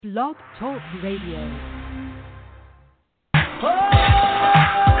Blog Talk Radio. Here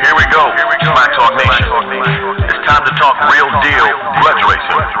we go, Smack Talk Nation. It's time to talk real deal grudge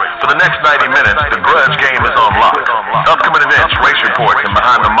racing. For the next 90 minutes, the grudge game is on lock. Upcoming events, race reports, and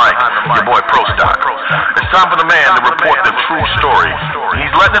behind the mic, your boy Prostock. It's time for the man to report the true story. He's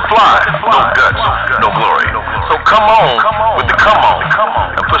letting it fly. No guts, no glory. So come on with the come on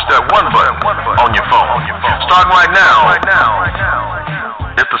and push that one button on your phone. Starting right now.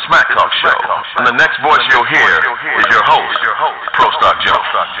 It's the Smack Talk Show, and the next voice you'll hear is your host, Prostock Joe.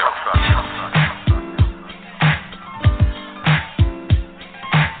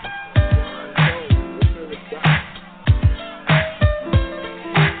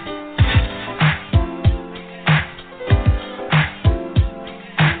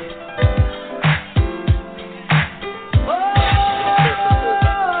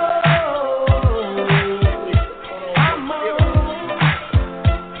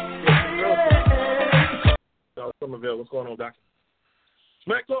 What's going on, Doctor?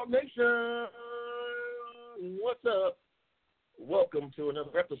 Smack Talk Nation, what's up? Welcome to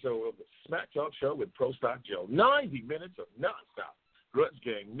another episode of the Smack Talk Show with Prostock Joe. 90 minutes of nonstop Grudge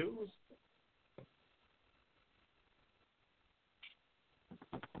Gang news.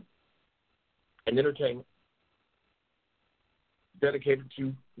 And entertainment dedicated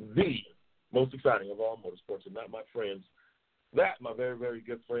to the most exciting of all motorsports, and not my friends. That, my very, very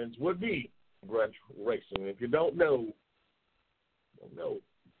good friends, would be Grudge racing. If you don't know, you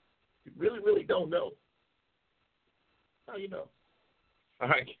really, really don't know. How you know? All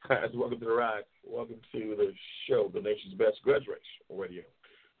right, guys, welcome to the ride. Welcome to the show, the nation's best Grudge race radio.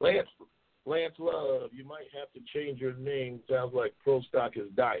 Lance Love, you might have to change your name. Sounds like Prostock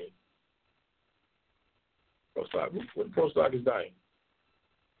is dying. Prostock is dying.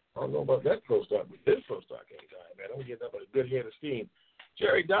 I don't know about that Prostock, but this Prostock ain't dying, man. I'm getting up at a good head of steam.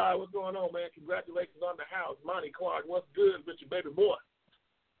 Jerry Dye, what's going on, man? Congratulations on the house. Monty Clark, what's good with your baby boy?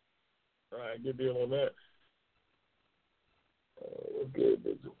 All right, good deal on that. What's good,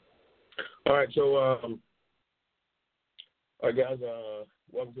 baby? All right, so, all right, guys,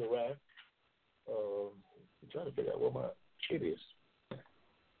 welcome to the ride. I'm trying to figure out where my kid is. I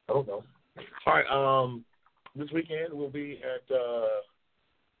don't know. All right, this weekend we'll be at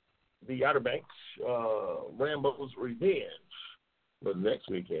the Outer Banks, Rambo's Revenge. But next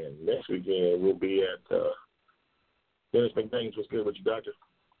weekend we'll be at Dennis McBain's. What's good with you, Doctor?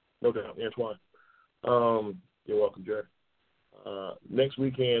 No doubt, Antoine. You're welcome, Jerry. Next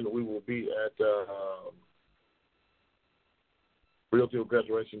weekend we will be at Real Deal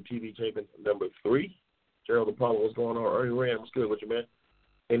Graduation TV taping number 3. Gerald Apollo, what's going on? Ernie Rand, what's good with you, man?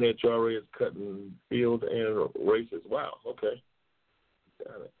 NHRA is cutting field and races. Wow, okay.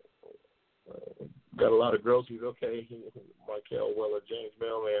 Got it. Got a lot of groceries, okay. Michael Weller, James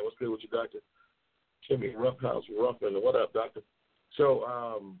Mailman, what's good with you, Doctor? Jimmy Roughhouse Ruffin, what up, Doctor? So,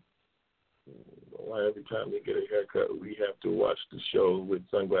 every time we get a haircut, we have to watch the show with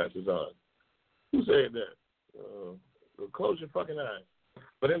sunglasses on. Who said that? Close your fucking eyes.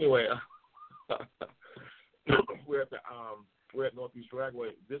 But anyway, we're at Northeast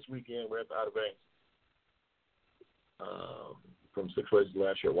Dragway this weekend. We're at the Outer Banks. From 6 races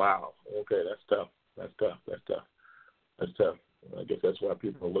last year. Wow. Okay, that's tough. I guess that's why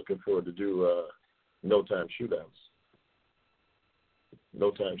people are looking forward to do no-time shootouts.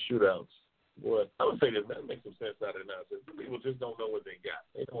 No-time shootouts. Boy, I would say that makes some sense out of the nonsense. People just don't know what they got.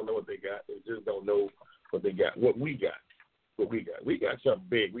 They don't know what they got. They just don't know what they got. What we got. We got something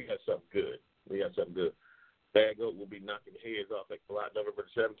big. We got something good. Bad Goat will be knocking heads off at lot November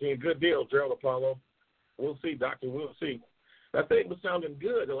 17th. Good deal, Gerald Apollo. We'll see, Doctor. We'll see. That thing was sounding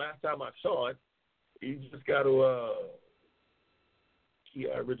good the last time I saw it. You just got to,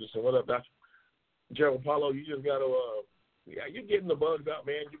 T.I. Richardson, what up, Doctor? Gerald Apollo, you just got to, you're getting the bugs out,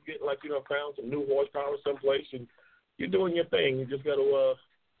 man. You're getting, found some new horsepower someplace, and you're doing your thing. You just got to,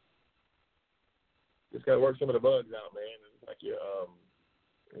 work some of the bugs out, man. It's like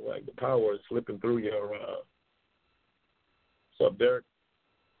like the power is slipping through your, what's up, Derek?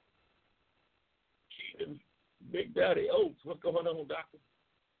 Big Daddy Oates, what's going on, Doctor?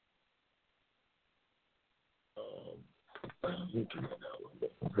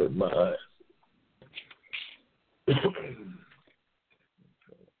 Hurt my eyes. Just a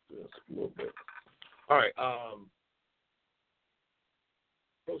little bit. All right.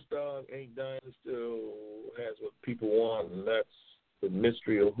 Prostock ain't dying, still has what people want, and that's the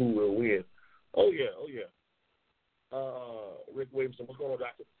mystery of who will win. Oh yeah. Rick Williamson, what's going on,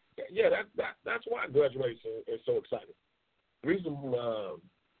 Doctor? Yeah, that's why Grudge racing is so exciting. The reason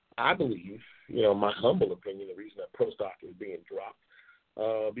I believe, my humble opinion, the reason that Prostock is being dropped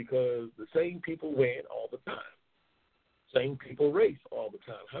because the same people win all the time. Same people race all the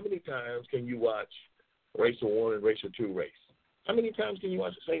time. How many times can you watch Racer 1 and Racer 2 race? How many times can you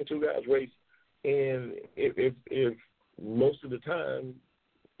watch the same two guys race? And if most of the time,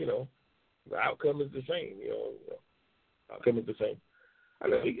 the outcome is the same, outcome is the same. I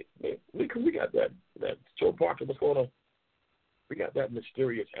know we got that Joe Parker, what's going on? We got that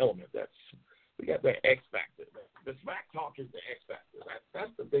mysterious element. We got that X factor. The smack talk is the X factor.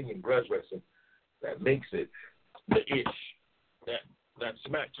 That's the thing in grudge wrestling that makes it the ish. That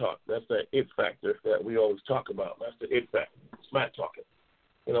smack talk. That's that it factor that we always talk about. That's the it factor. Smack talking.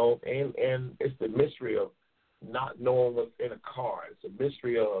 And it's the mystery of not knowing what's in a car. It's a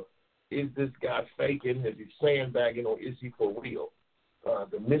mystery of, is this guy faking? Is he sandbagging, or is he for real?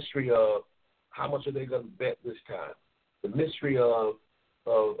 The mystery of how much are they going to bet this time? The mystery of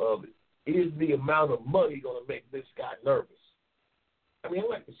is the amount of money going to make this guy nervous? I mean, I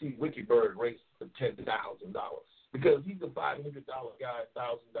like to see Ricky Bird race for $10,000 because he's a $500 guy,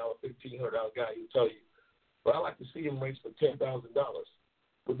 $1,000, $1,500 guy. He'll tell you, but I like to see him race for $10,000.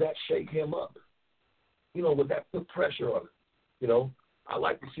 Would that shake him up? Would that put pressure on him? I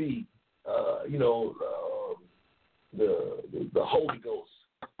like to see, the Holy Ghost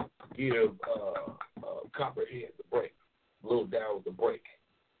give Copperhead the break, Little Darryl the break.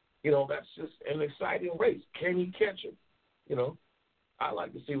 That's just an exciting race. Can he catch him? I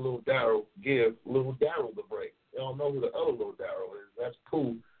like to see Little Darryl give Little Darryl the break. You don't know who the other Little Darryl is. That's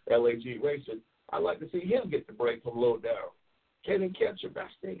Pooh, LAG Racing. I like to see him get the break from Little Darryl. Can he catch him?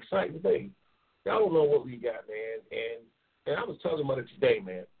 That's the exciting thing. Y'all don't know what we got, man. And I was talking about it today,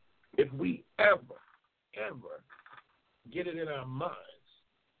 man. If we ever get it in our minds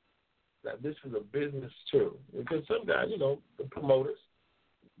that this is a business too, because some guys, the promoters,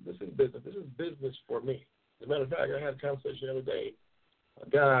 this is business. This is business for me. As a matter of fact, I had a conversation the other day. A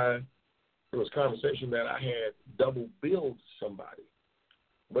guy, there was a conversation that I had double billed somebody.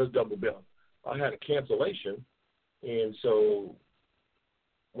 What's double billing? I had a cancellation, and so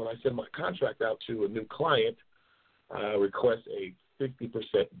when I send my contract out to a new client, I request a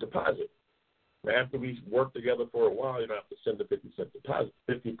 50% deposit. Now, after we work together for a while, you don't have to send the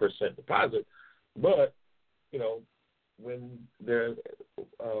 50% deposit. But, when there's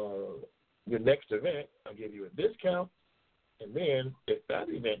your next event, I'll give you a discount. And then if that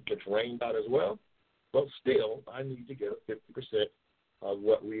event gets rained out as well, still, I need to get a 50% of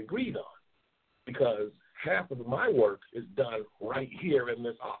what we agreed on. Because half of my work is done right here in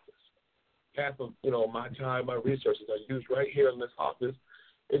this office. Half of, my time, my resources are used right here in this office.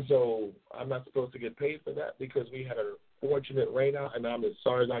 And so I'm not supposed to get paid for that because we had a fortunate rain out, and I'm as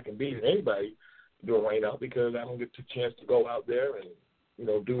sorry as I can be to anybody doing rain out because I don't get the chance to go out there and,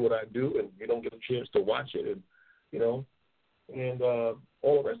 do what I do, and you don't get a chance to watch it and,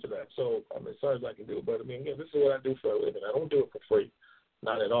 all the rest of that. So I'm as sorry as I can do. But, again, this is what I do for a living. I don't do it for free,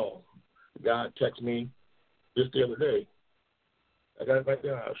 not at all. God texted me just the other day. I got it right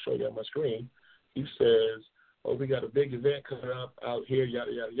there. I'll show you on my screen. He says, we got a big event coming up out here,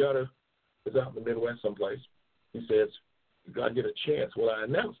 yada, yada, yada. It's out in the Midwest someplace. He says, you got to get a chance. Well, I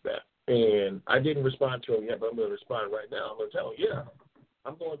announced that. And I didn't respond to him yet, but I'm going to respond right now. I'm going to tell him,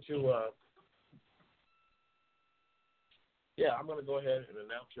 I'm going to go ahead and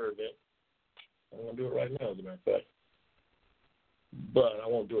announce your event. I'm going to do it right now, as a matter of fact. But I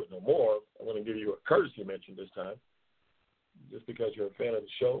won't do it no more. I'm going to give you a courtesy mention this time, just because you're a fan of the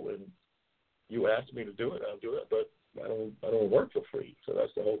show and you asked me to do it. I'll do it, but I don't work for free. So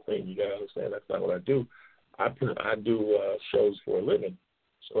that's the whole thing. You got to understand that's not what I do. I do shows for a living.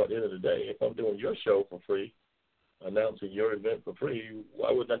 So at the end of the day, if I'm doing your show for free, announcing your event for free,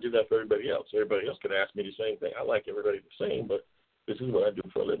 why wouldn't I do that for everybody else? Everybody else could ask me the same thing. I like everybody the same, but this is what I do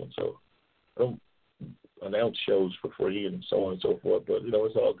for a living. So I don't announce shows for free and so on and so forth, but,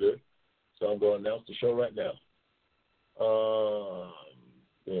 it's all good. So I'm going to announce the show right now.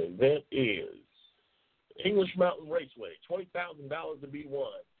 The event is English Mountain Raceway, $20,000 to be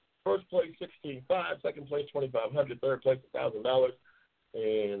won. First place, $16,500. Second place, $2,500. Third place, $1,000.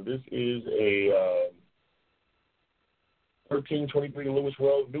 And this is a 1323 Lewis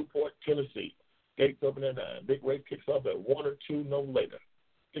Road, Newport, Tennessee. Gates open at 9. Big race kicks off at 1 or 2, no later.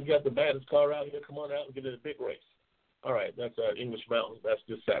 If you got the baddest car out here, come on out and get in a big race. All right, that's English Mountain. That's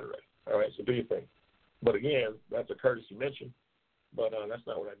this Saturday. All right, so do your thing. But again, that's a courtesy mention. But that's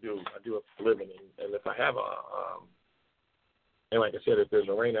not what I do. I do it for a living. And if I have and like I said, if there's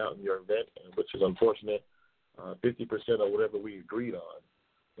a rain out in your event, which is unfortunate, 50% of whatever we agreed on,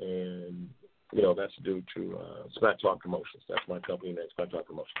 and that's due to Smack Talk Promotions. That's my company name, Smack Talk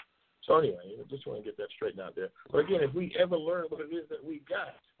Promotions. So anyway, I just want to get that straightened out there. But again, if we ever learn what it is that we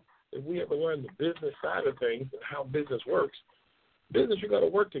got, if we ever learn the business side of things and how business works, business, you got to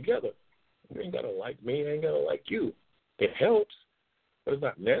work together. You ain't got to like me, I ain't got to like you. It helps, but it's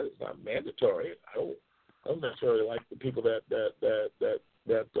not mandatory. I don't necessarily like the people that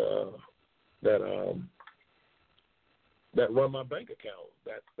run my bank account,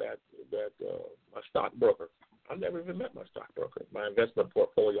 my stockbroker. I've never even met my stockbroker. My investment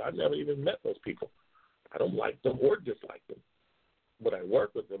portfolio, I've never even met those people. I don't like them or dislike them, but I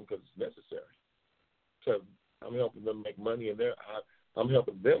work with them because it's necessary. Because I'm helping them make money, and I'm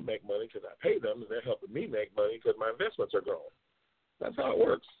helping them make money because I pay them, and they're helping me make money because my investments are growing. That's how it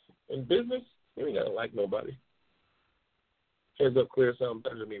works. In business, you ain't got to like nobody. Heads up, clear, sound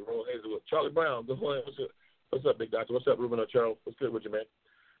better than me. Roll Hazelwood. Charlie Brown, go ahead. What's up, big doctor? What's up, Ruben O'Charles? What's good with you, man?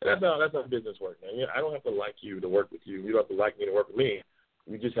 And that's how business works, man. I don't have to like you to work with you. You don't have to like me to work with me.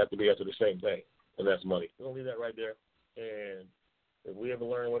 We just have to be after the same thing, and that's money. We're going to leave that right there. And if we ever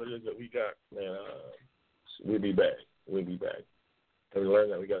learn what it is that we got, man, we'll be back. We'll be back. And we learn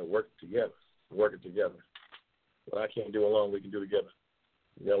that we got to work together. Work it together. What I can't do alone, we can do together.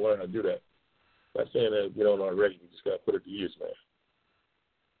 You got to learn how to do that. Not saying that we don't already. We just got to put it to use, man.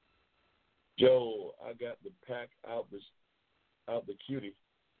 Joe, I got the pack out the cutie.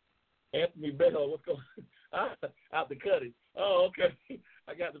 Anthony Bell, what's going on? Out the cutty. Oh, okay.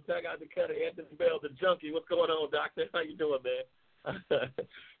 I got the pack out the cutty. Anthony Bell, the junkie. What's going on, doctor? How you doing, man?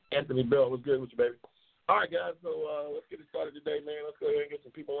 Anthony Bell, what's good with you, baby? All right, guys, so let's get it started today, man. Let's go ahead and get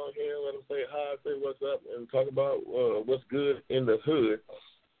some people on here, let them say hi, say what's up, and talk about what's good in the hood.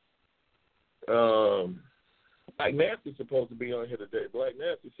 Black Nasty's supposed to be on here today. Black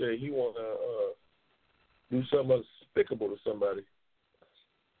Nasty said he want to do something unspeakable to somebody.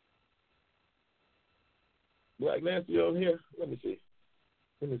 Black Nasty on here? Let me see.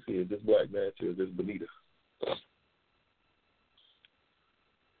 Is this Black Nasty or is this Bonita?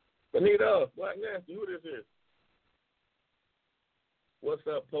 Bonita, Black Nasty, who this is? What's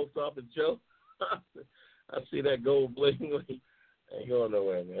up, Post Office Joe? I see that gold bling. Ain't going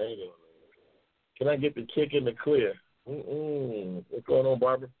nowhere, man. Can I get the kick in the clear? What's going on,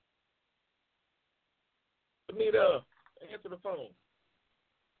 Barbara? Bonita, answer the phone.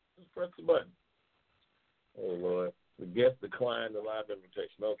 Just press the button. Oh, Lord. The guest declined the live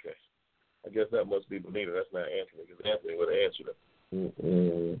invitation. Okay. I guess that must be Bonita. That's not Anthony, because Anthony would have answered it.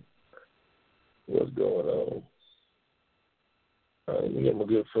 What's going on? Let me get my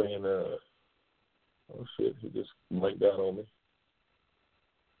good friend. Oh, shit. He just blanked out on me.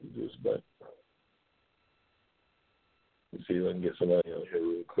 He just blanked. Let's see if I can get somebody on here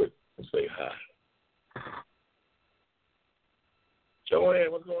real quick and say hi.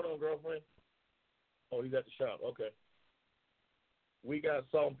 Joanne, what's going on, girlfriend? Oh, he's at the shop. Okay. We got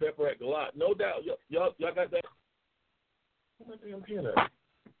salt and pepper at the lot. No doubt. Y'all got that? Where's my damn pen at?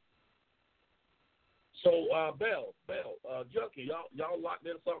 So, Bell, Junkie, y'all locked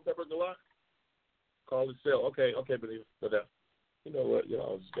in salt and pepper at the lot? Call it sale. Okay, but you know what?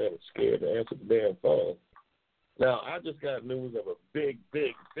 Y'all just got scared to answer the damn phone. Now, I just got news of a big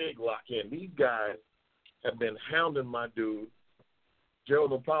lock-in. These guys have been hounding my dude,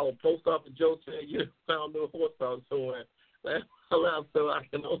 Gerald Apollo. Post Office Joe said you found new horsepower somewhere. I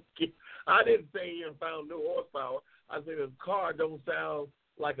didn't say you found new horsepower. I said his car don't sound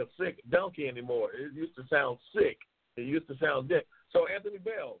like a sick donkey anymore. It used to sound sick. It used to sound dead. So, Anthony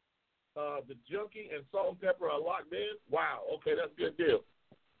Bell, the Junkie and Salt and Pepper are locked in? Wow. Okay, that's a good deal.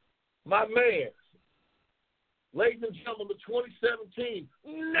 My man, ladies and gentlemen, the 2017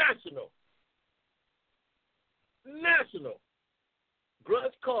 National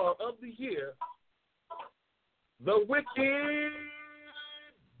Grudge Car of the Year, the Wicked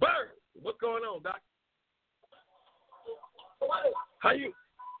Bird. What's going on, Doc? How you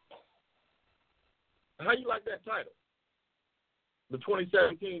like that title? The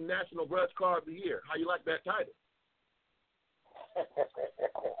 2017 National Grudge Car of the Year. How you like that title?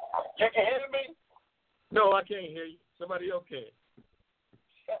 You can hear me? No, I can't hear you. Somebody else can.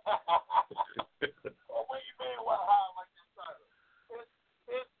 Well, what do you mean, how I like this title?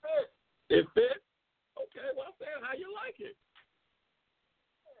 It fits. It fits? Okay, well, I'm saying how you like it.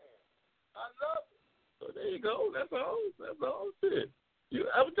 I love it. So there you go. That's all. Shit.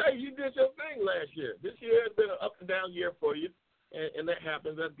 I would tell you did your thing last year. This year has been an up and down year for you, and that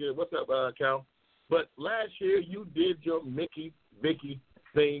happens. That's good. What's up, Cal? But last year you did your Mickey Vicky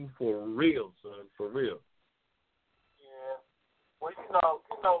thing for real, son, for real. Yeah. Well, you know,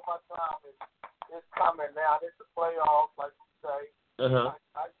 my time is coming now. It's the playoffs, like you say. Uh-huh.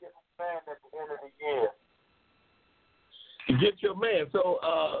 I get a fan at the end of the year. Get your man. So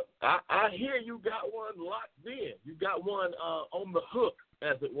I hear you got one locked in. You got one on the hook,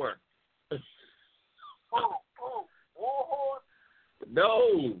 as it were. Warhorse?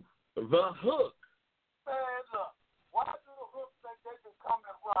 No, the hook. Man, look, why do the Hooks think they can come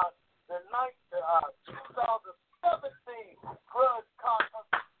and run the 2017 Grudge contest?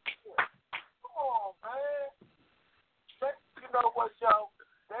 Come on, man. You know what, Joe?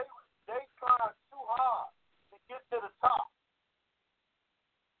 They trying too hard to get to the top.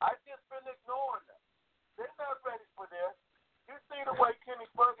 I just been ignoring them. They're not ready for this. You see the way Kenny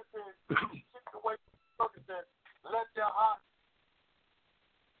Ferguson let their heart.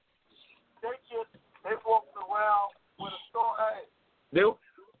 They walking around with a store. Hey. Nope.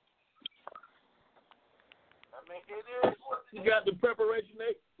 I mean, it is what it You is. got the preparation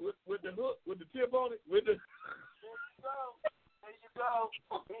with the hook, with the tip on it, with the. There you go.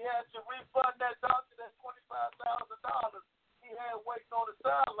 He had to refund that doctor that $25,000 he had waiting on the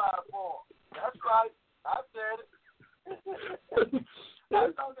sideline for him. That's right. I said it. I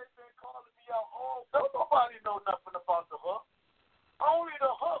know they've been calling me out. Oh, don't nobody know nothing about the hook. Only the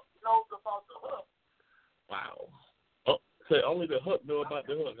hook knows about the hook. Wow. Oh, say only the hook know about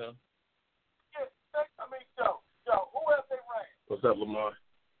the hook, huh? Yeah, Joe, who else they ran? What's up, Lamar?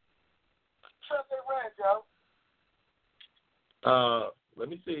 Who else they ran, Joe? Let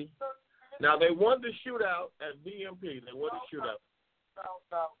me see. Now they won the shootout at BMP. They won the shootout.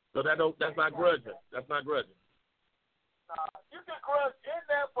 No. So that's not grudging. That's not grudging. You can grudge in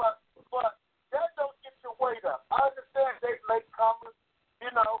there, but that don't get your weight up. I understand they late comers,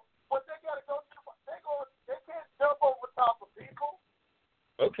 but they gotta go to they can't jump over top of people.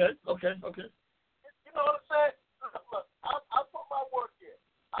 Okay. You know what I'm saying? Look, I put my work in.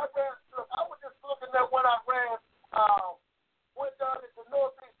 I was just looking at when I ran, went down at the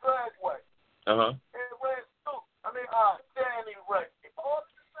Northeast Dragway. Uh-huh. And ran through. Danny Ray. All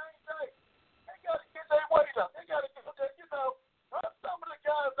the same day. They gotta get their weight up. They gotta get their, some of the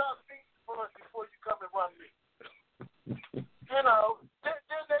guys out beat first before you come and run me. Then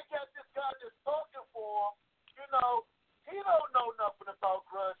they got this guy that's talking for him. He don't know nothing about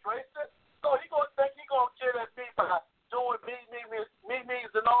grudge racing. So he gonna think he gonna get at me by doing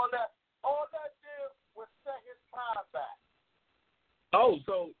me's and all that. All that did was set his time back. Oh,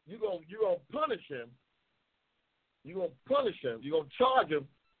 so you gonna punish him. You're gonna charge him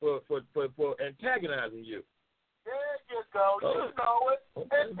for antagonizing you. There you go. Oh. You know it.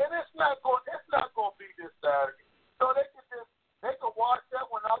 Okay. And it's not gonna be this Saturday. So they can wash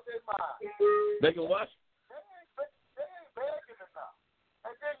that one out their mind. They can watch. They ain't begging enough.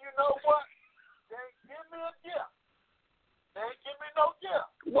 And then you know what? They ain't give me a gift. They ain't give me no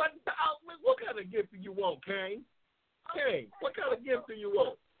gift. What kind of gift do you want, Kane? Kane, what kind of gift do you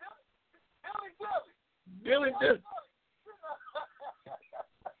want? Billy. I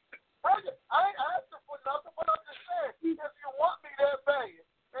ain't asking for nothing, but I'm just saying, if you want me that bad,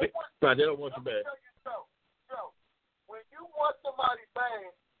 They don't want you bad. Joe, when you want somebody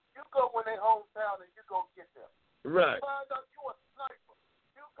bad, you go in their hometown and you go get them. Right. You find out you a sniper.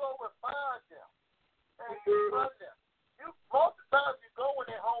 You go and find them and you run them. Most of the time you go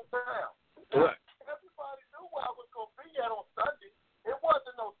in their hometown. Right. Everybody knew where I was going to be at on Sunday. It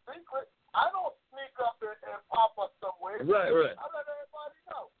wasn't no secret. I don't sneak up and pop up somewhere. Right. I let everybody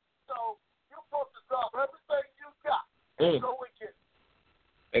know. So you're supposed to drop everything you got and go and get it.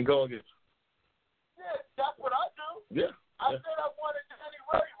 And go and get you. Yeah, that's what I do. Yeah. I said I wanted Danny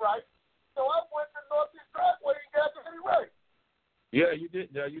Ray, right? So I went to Northeast Dragway and got Danny Ray. Yeah, you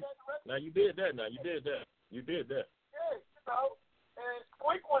did. Now you did that. You did that. Yeah, and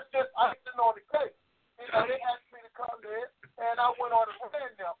Squeak was just icing on the cake. They asked me to come there, and I went on and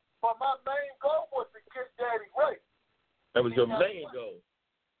ran them. But my main goal was to get Danny Ray. That was your main goal.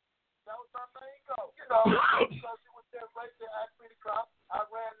 That was my main goal. Because it was their race, they asked me to come. I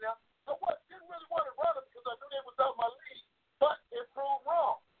ran them. So what? Didn't really want to run them because I knew they was out my league. But it proved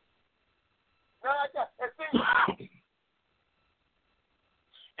wrong. Now I got, and see, I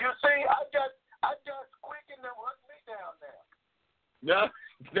got Squeak and them hunting me down now. No,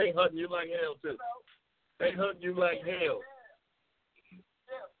 they hunting you like hell too. They hunting you like hell.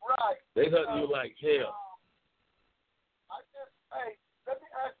 Yeah, right. They hunting you like hell. Hey, let me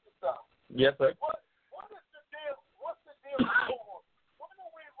ask you something. Yes, sir. What is the deal? What's the deal with Warhorse? When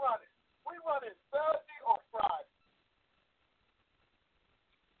are we running? We running Thursday or Friday?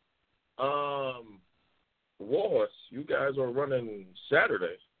 Warhorse, you guys are running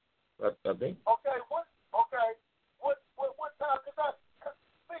Saturday, I think. Okay, what time? Because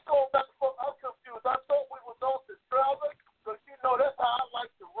we going back and forth. I'm confused. I thought we was off the trailer because that's how I like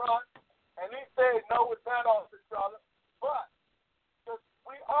to run. And he said no, it's not off the trailer. But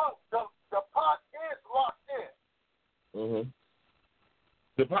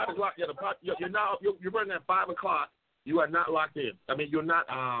pot is locked. Yeah, the pot. You're running at 5 o'clock. You are not locked in. I mean, you're not.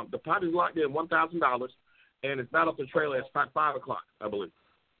 The pot is locked in $1,000, and it's not up the trailer. It's 5 o'clock, I believe,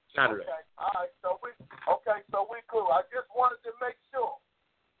 Saturday. Okay. All right. So we cool. I just wanted to make sure.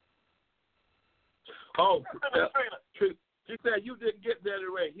 Oh, she said you didn't get there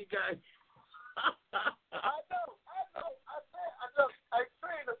today. He got. I know. Hey,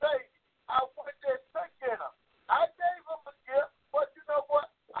 Trina, baby, I went there thinking him. I gave him a gift, but you know what?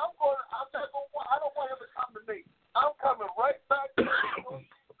 I don't want him to come to me. I'm coming right back to the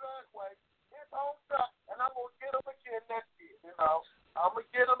driveway, his home truck, and I'm gonna get him again next year. You know, I'm gonna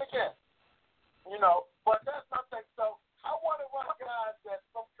get him again. You know, but that's nothing. So I want to run guys that's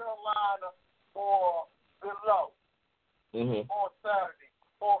from Carolina or below on Saturday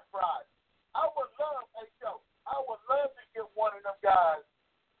or Friday. I would love to get one of them guys.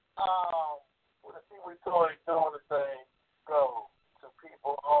 Let's see, we're doing the thing. Go to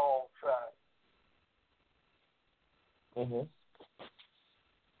people on track.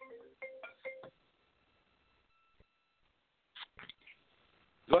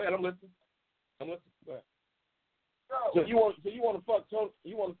 Go ahead, I'm listening. Go ahead. So you want to fuck Tony?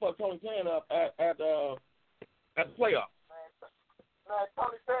 You want to fuck Tony Tan up at the playoff? Man,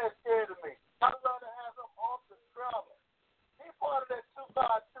 Tony Tan's scared of me. I'd love to have him off the travel. He's part of that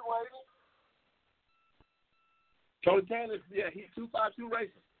 25280. Tony Tan he's 252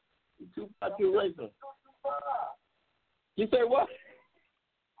 racer. He's 252 racer. You say what?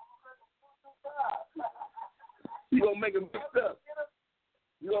 You gonna make him mixed up?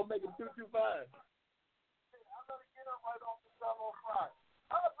 You gonna make him 225? I'm gonna get him right off the travel on Friday.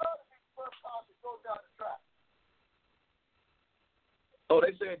 I'd love to be the first time to go down the track. Oh,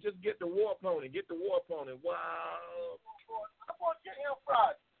 they said just get the war pony. Get the war pony. Wow. I'm going to get him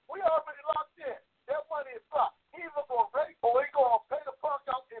Friday. We already locked in. That money is locked. He either going to race or he going to pay the punk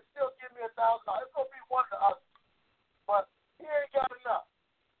out and still give me $1,000. It's going to be one of the other. But he ain't got enough.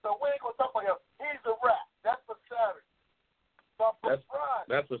 So we ain't going to talk about him. He's a rat. That's for Saturday. But for Friday.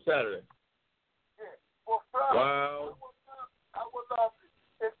 That's for Saturday. Yeah. For Friday. Wow. I would love it.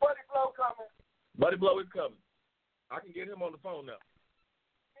 Is Buddy Blow coming? Buddy Blow is coming. I can get him on the phone now.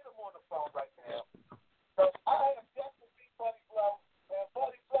 On the phone right now. So I am definitely Buddy Blow, and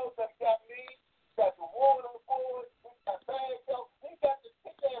Buddy Blow that got me, got the award on the board, he got bags out, he got the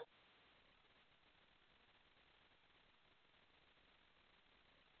ticket.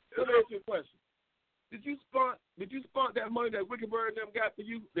 Let me ask you a question. Did you sponsor that money that Wicked Bird and them got for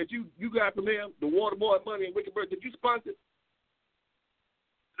you, that you got from them, the water boy money and Wicked Bird, did you sponsor it?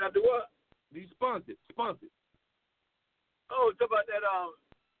 Did I do what? Did you sponsor it? Sponsor it. Oh, it's about that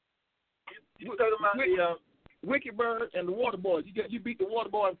You talking about the Wicked Bird and the Water Boys. You beat the Water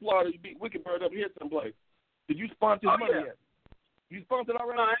Boy in Florida. You beat Wicked Bird up here someplace. Did you sponsor his money yet? You sponsored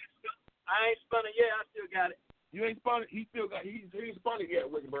already? No, I ain't spun it yet. I still got it. You ain't spun it. He ain't spun it yet,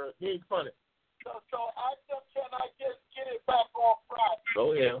 Wicked Bird. He ain't spun it. So can I just get it back on Friday?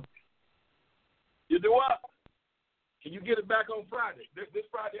 Oh yeah. You do what? Can you get it back on Friday? This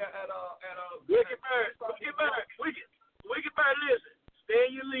Friday at Wicked Bird. Wicked Bird, listen. Stay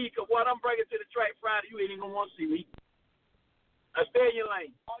in your league, because what I'm bringing to the track Friday, you ain't even going to want to see me. Now stay in your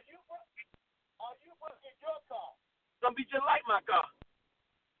lane. Are you bringing your car? It's going to be just like my car.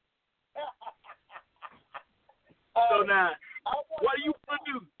 So now, what do you want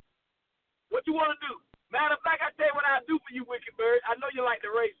to do? What you want to do? Matter of fact, I tell you what I'll do for you, Wicked Bird. I know you like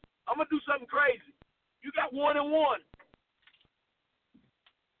to race. I'm going to do something crazy. You got 1-1.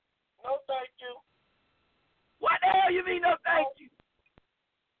 No, thank you. What the hell you mean, no, thank you?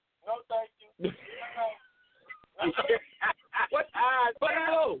 No, thank you. What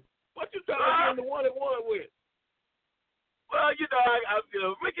you trying to get in the 1-1 with? Well, you know,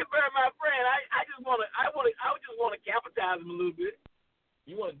 Wicked Bird, my friend. I just want to capitalize him a little bit.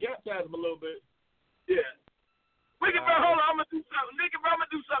 You want to capitalize him a little bit? Yeah. Wicked Bird, hold on, I'm gonna do something. Wicked Bird, I'm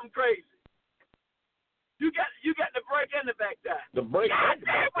gonna do something crazy. You got the brake and the back tire. The brake and the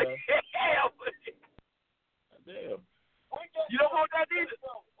back tire. Damn. You don't want that either.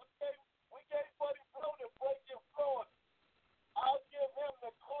 We gave Buddy Blow the brake in Florida. I'll give him the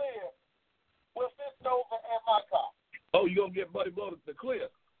clear with this Nova and my car. Oh, you gonna get Buddy Blow the clear?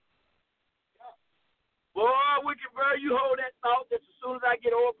 Yeah. Boy, Wicked Bird, you hold that thought that as soon as I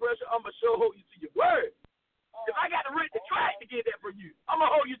get oil pressure, I'm gonna sure hold you to your word. If I got to rent the track to get that for you, I'm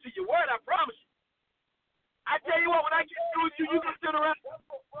gonna hold you to your word. I promise you. I tell you what, when I get through with you, you can sit around.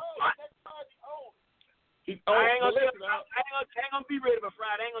 What? I ain't gonna be ready by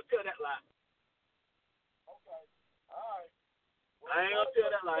Friday. I ain't gonna tell that lie. Okay. All right. I ain't gonna tell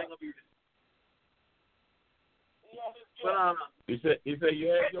that lie. I ain't gonna be ready. He on his But He said you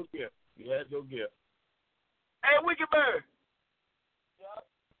had your gift. You had your gift. hey, Wicked Bird. Yeah.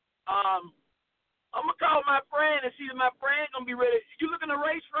 I'm gonna call my friend and see if my friend gonna be ready. You looking to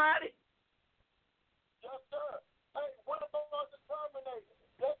race Friday? Yes, sir. Hey, what about the Terminator?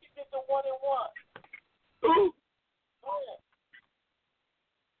 They can get the 1-in-1. Who? Yeah.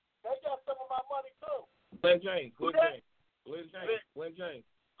 They got some of my money too. Glenn James. Who that? Glenn James.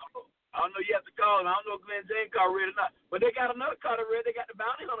 I don't know. You have to call him. I don't know if Glenn James car ready or not. But they got another car ready. They got the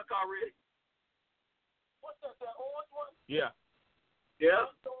Bounty Hunter car ready. What's that orange one? Yeah. Yeah.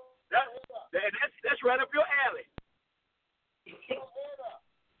 That's right up your alley. He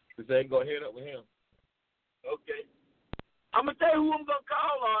said go ahead up with him. Okay. I'm gonna tell you who I'm gonna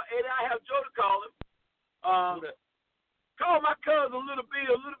call. Eddie, I have Joe to call him. Call my cousin Little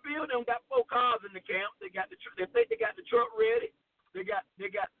Bill. Little Bill, them got 4 cars in the camp. They got they think they got the truck ready. They got the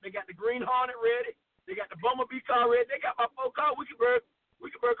Green Hornet ready. They got the Bumblebee car ready. They got my 4 cars. Wickedbird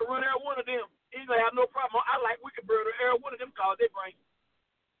can run every one of them. He's gonna have no problem. I like Wickedbird or every one of them cars they bring.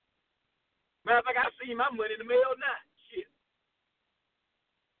 Matter of fact, I see my money in the mail now. Shit.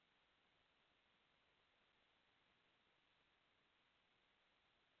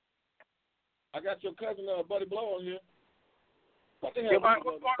 I got your cousin, Buddy Blow, on here. What the hell? What's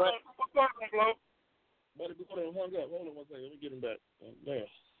going on, Blow? Buddy Blow hung up. Hold on one second. Let me get him back. There.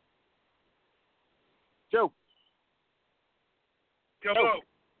 Joe.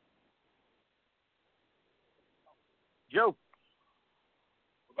 Joe.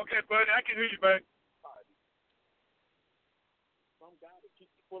 Okay, buddy, I can hear you, babe. Some guy that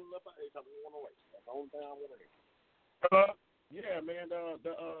keeps pulling up every time you want to race. That's the only thing I want to hear. Hello? Yeah, man.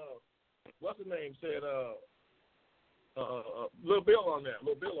 What's his name? Said Little Bill on there.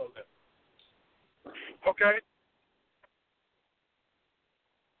 Okay.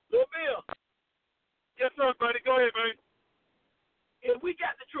 Little Bill. Yes, sir, buddy. Go ahead, babe. If we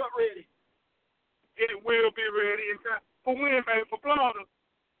got the truck ready. It will be ready in time. For when, babe? For Florida?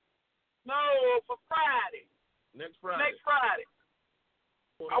 No, for Friday. Next Friday.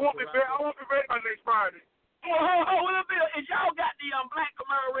 I won't be ready by next Friday. Oh, Little Bill, is y'all got the black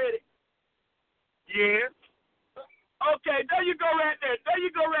Camaro ready? Yes. Okay, there you go right there.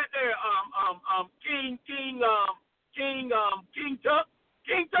 King Tuck.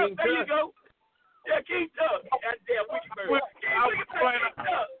 There you go. Yeah, King Tuck. That's damn Wickedbird. King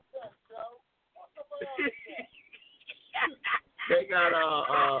Tuck. They got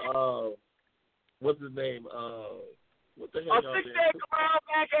what's his name? What the hell? A 6-day Camaro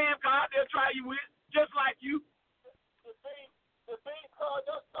backhand car. They'll try you with, just like you. The bean car,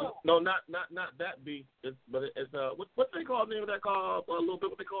 that's no, not that beat. But it's what they call the name of that car? A little bit.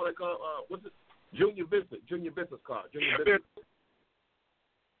 What they call that car? What's it? Junior Vista's car. Junior Vista.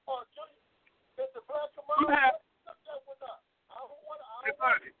 Oh, it's the black Camaro. Yeah.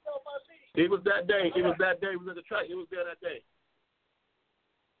 It was that day. He was at the track. He was there that day.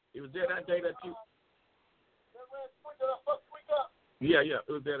 That you. Yeah.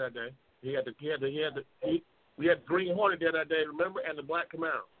 It was there that day. We had the Green Hornet there that day, remember, and the black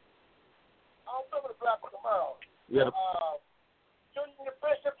Camaro. I don't remember the black Camaro. Yeah. Junior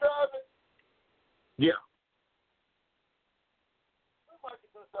Bishop driving. Yeah. We might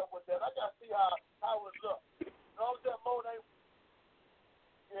do something with that. I gotta see how it looks. All that mode ain't.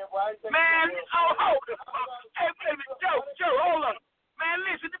 Yeah, well, I ain't Man, hold up. Hey, wait a minute, Joe, hold up. Man,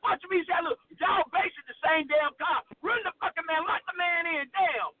 listen, what you mean, look, y'all basically the same damn car. Run the fucking man, lock the man in,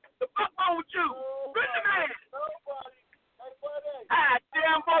 damn. The fuck wrong with you? Run the man. Nobody. Hey, buddy. Ah,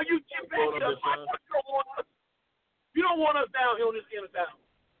 damn, boy, you chip back up. You don't want us down here on this end of town.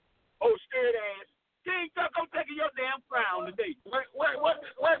 Oh, scared ass. King Tuck, I'm taking your damn crown today. Wait,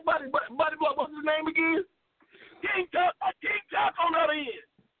 buddy, what's his name again? King Tuck on the other end.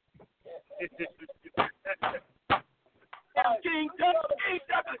 King Tuck is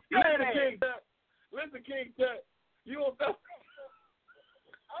scared ass. Listen, King Tuck, you don't know.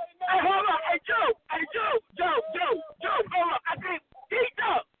 Hey, hold on. Hey, Joe, hold on. I think, King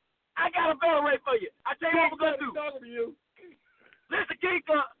Tuck, I got a better rate for you. I tell you what we're going to do. Listen, King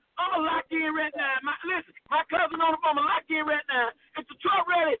Tuck, I'm going to lock you in right now. My cousin on the phone, I'm going to lock you in right now. If the truck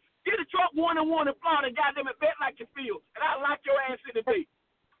ready, get the truck 1-1 in Florida and goddamn it, bet like you feel. And I'll lock your ass in the day.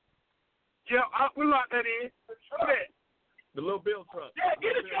 Yeah, we'll lock that in. The little Bill truck. Yeah,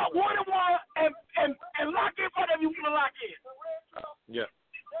 get the truck 1-1 and lock in whatever you want to lock in. Yeah.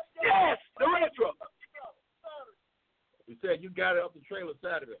 Yes, the red truck. You said you got it off the trailer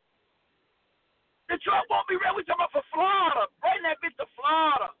Saturday. The truck won't be ready. We're talking about for Florida. Bring that bitch to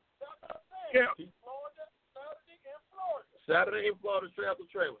Florida. Yeah. Saturday in Florida, straight out the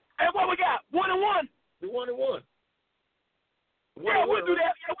trailer. And what we got? 1-1. The 1-1. Yeah, we'll do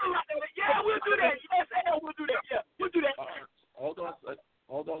that. Yeah, we'll do that. Yes, we'll do that. Yeah, we'll do that. Hold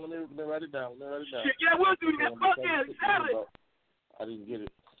on. Let me write it down. Yeah, we'll do that. Fuck yeah, Saturday. I didn't get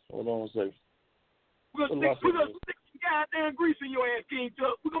it. Hold on a second. We're gonna stick some goddamn grease in your ass, King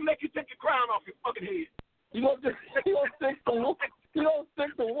Tub. We're gonna make you take your crown off your fucking head. You gonna stick the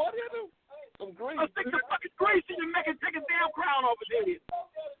what in him? Some grease. I'll stick the fucking grease in you and make him take his damn crown off his head.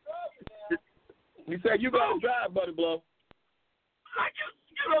 He said you gotta drive, Buddy Blow. Like you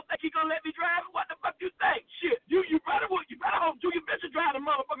don't think he's gonna let me drive? What the fuck you think? Shit, you better hope do your best to drive the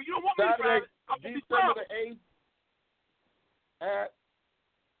motherfucker. You don't want me to drive it. December the 8th at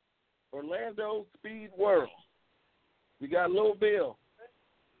Orlando Speed World. We got Lil Bill.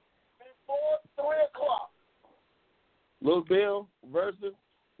 Before 3 o'clock. Lil Bill versus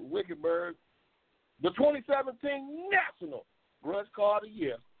Wicked Bird. The 2017 National Grudge Car of the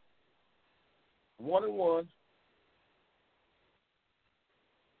Year. 1-1.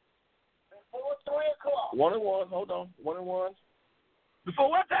 Before 3 o'clock. 1-1. Hold on. 1-1. Before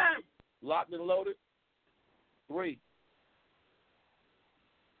what time? Locked and loaded. 3.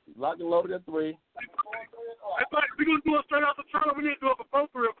 Locked and loaded at 3. Hey, buddy, we're going to do it straight off the trailer. We need to do it before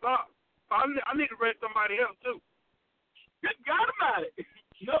 3 o'clock. I need to rent somebody else, too. Good God about it.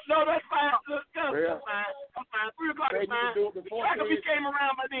 No, that's fine. Look, that's fine. That's fine. 3 o'clock is fine. Jacoby came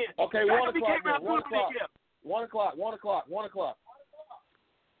around by then. Okay, 1 o'clock. 1 o'clock.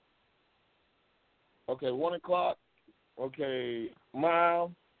 Okay, 1 o'clock. Okay,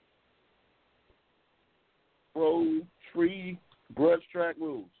 mile, road, tree, Grudge track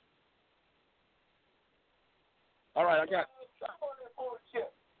rules. All right, I got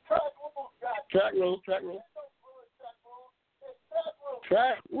track rules.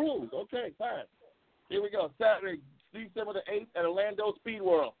 Track rules. Okay, fine. Here we go. Saturday, December the 8th at Orlando Speed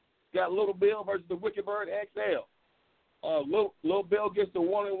World. Got Little Bill versus the Wicked Bird XL. Little Bill gets the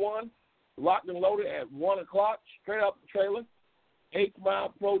 1-1. Locked and loaded at 1 o'clock. Straight up the trailer. 8 Mile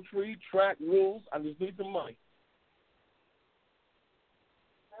Pro Tree track rules. I just need some money.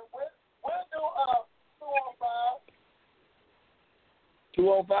 When do 205?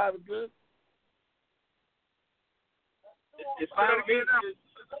 205 is good. It's fine again.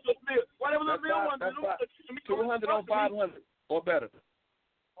 Whatever the bill wants to do. 200 on 500 or better.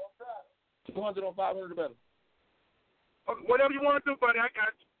 200 on 500 or better. Okay, whatever you want to do, buddy, I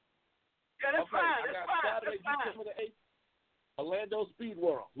got you. Yeah, that's fine. I got Saturday, December the 8th, Orlando Speed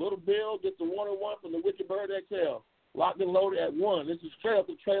World. Little Bill gets the 1-1 from the Wicked Bird XL. Locked and loaded at 1. This is straight up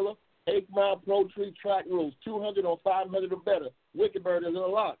the trailer. 8 Mile Pro Tree track rules. 200 on 500 or better. Wicked Bird is in a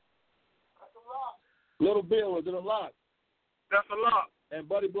lock. That's a lot. Little Bill is in a lock. That's a lot. And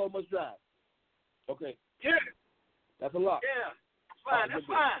Buddy Blow must drive. Okay. Yeah. That's a lock. Yeah. That's fine. That's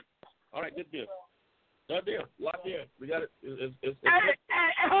fine. All right, good deal. Good deal. Locked in. We got it. It's hey,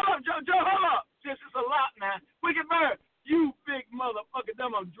 hold up, Joe, hold up. This is a lot, man. Wicked Bird, you big motherfucker,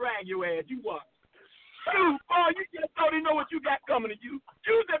 I'm gonna drag your ass. You what? You, boy, you just don't even know what you got coming to you.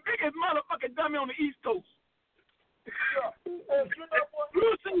 You the biggest motherfucking dummy on the East Coast.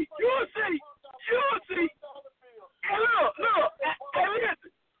 You'll see. And look, and listen,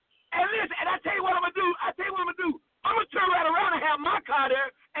 and I tell you what I'm gonna do. I'm gonna turn right around and have my car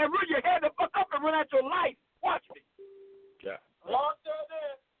there and run your head the fuck up and run out your light. Watch me. Yeah. Lock that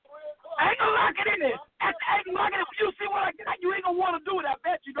in. 3 o'clock. I ain't gonna lock it in there. I ain't gonna lock it in. You see what I got? You ain't gonna want to do it. I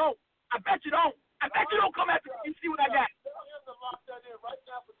bet you don't. I bet you don't come after me and see what I got. Tell him to lock that in right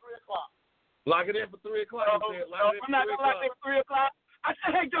now for 3 o'clock. Lock it in for 3 o'clock. I'm not gonna lock it in for 3 o'clock. I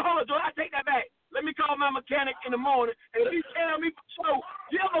said, hey, Joe, hold on, Joe. I take that back. Let me call my mechanic in the morning, and if he tell me for sure,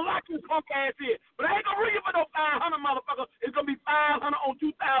 you ever lock your punk ass in. But I ain't gonna ring you for no 500, motherfucker. It's gonna be 500 on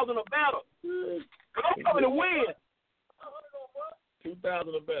 2,000 or better. Cause I'm coming to win. 2,000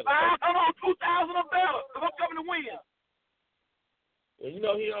 or better. 500 on 2,000 or better. Cause I'm coming to win. And you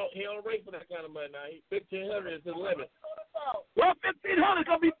know he don't race for that kind of money now. 1,500 is his limit. Well, 1,500 is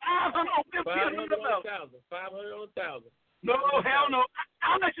gonna be 500 on 1,500 or better. 500 on 1,000. No, hell no.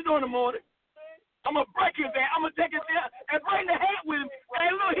 I'll let you know in the morning. I'm going to break his ass. I'm going to take his ass and bring the hat with him. Hey,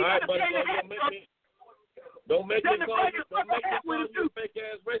 look, he got to bring the hat. Don't make me call you. Don't make me call you fake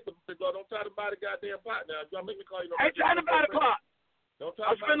ass racer. Don't try to buy the goddamn pot now. Don't make me call you. I ain't trying to buy the pot. Don't try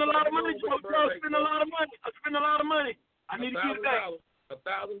I spend a lot of money, Joe. I spend a lot of money. I need to get it back.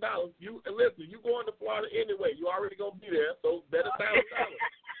 $1,000. You listen. You going to Florida anyway. You already gonna be there, so bet $1,000.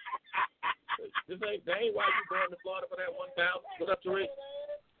 They ain't why you going to Florida for that 1,000. What up, Tariq?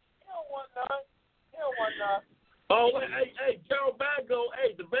 He don't want none. Oh, hey, Gerald Bago.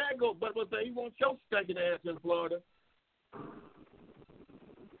 Hey, the Bago, but he wants your stinking ass in Florida.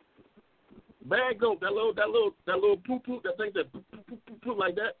 Bad goat, that little poop, that thing that poop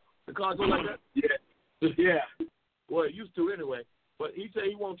like that. The car go like that. Yeah. Well, it used to anyway. But he said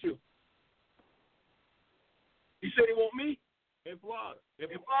he wants you. He said he want me in Florida.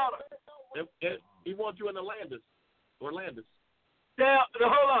 He wants you in Orlandis. Hold on.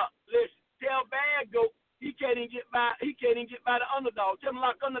 Listen. Tell Bad Goat he can't even get by the underdog. Tell him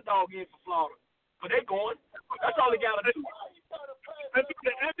lock underdog in for Florida. But they going. That's all they gotta do. Ask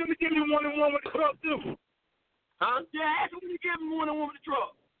him to give me 1-on-1 with the truck too. Huh? Yeah, ask him to give him 1-on-1 with the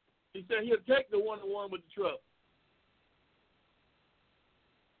truck. He said he'll take the 1-on-1 with the truck.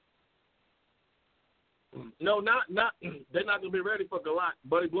 No, not. They're not gonna be ready for Goliath.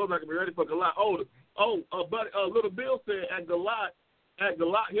 Buddy Blow's not gonna be ready for Goliath. Little Bill said at Goliath,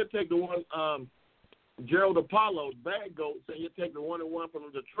 he'll take the one. Gerald Apollo, Bad Goat, said he'll take the 1-on-1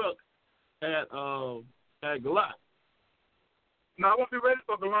 from the truck at Goliath. No, I won't be ready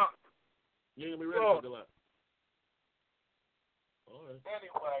for Goliath. You ain't gonna be ready for Goliath. All right.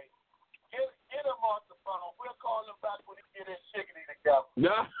 Anyway, get him off the phone. We'll call him back when he get his chickadee together.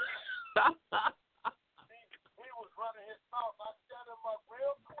 Yeah. He was running his mouth. I set him up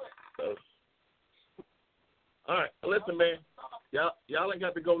real quick. All right, listen, man. Y'all ain't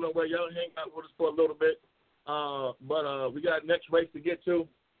got to go nowhere. Y'all hang out with us for a little bit. But we got next race to get to.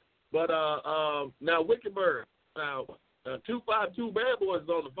 But now Wicked Bird. Now 252 Bad Boys is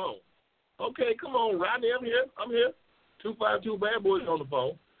on the phone. Okay, come on, Rodney. I'm here. 252 Bad Boys on the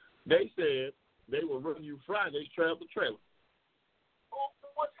phone. They said they will run you Friday's trailer to trailer.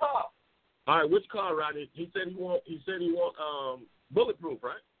 What car? All right, which car, Rodney? He said he want bulletproof,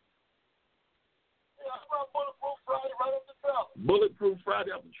 right? Yeah, I run Bulletproof Friday right up the trailer. Bulletproof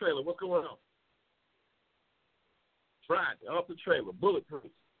Friday off the trailer. What's going on? Friday off the trailer,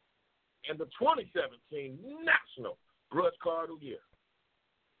 bulletproof. And the 2017 National Grudge Car of the Year.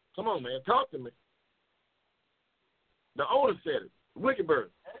 Come on, man. Talk to me. The owner said it. Wicked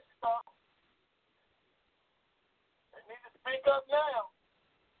Bird. They need to speak up now.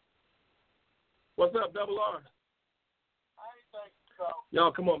 What's up, Double R? I ain't think so.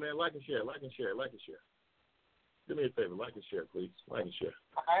 Y'all, come on, man. Like and share. Do me a favor. Like and share, please. Like and share.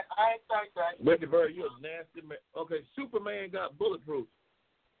 I ain't think that. Wicked Bird, you're a nasty man. Okay, Superman got bulletproof.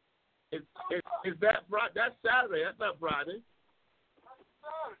 Is that Friday? That's Saturday. That's not Friday.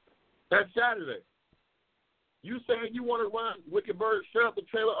 That's Saturday. You saying you want to run Wicked Bird shut up the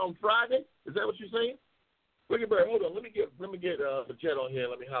trailer on Friday? Is that what you're saying? Wicked Bird, hold on. Let me get the jet on here.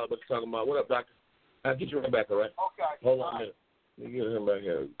 Let me holler what you're talking about. What up, doctor? I'll get you right back, all right? Okay. Hold on a minute. Let me get him back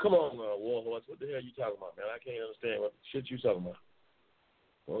here. Come on, Warhorse. What the hell you talking about, man? I can't understand what shit you talking about.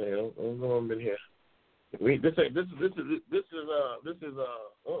 Oh yeah, I'm going in here. That's the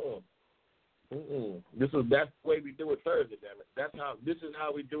way we do it Thursday, damn it. This is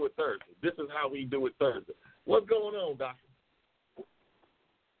how we do it Thursday. What's going on, doctor?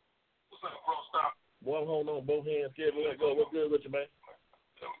 What's up, Prostock? Boy, I'm holding on both hands, scared to let go. What's good with you, man?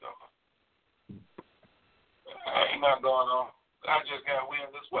 Ain't nothing going on. I just got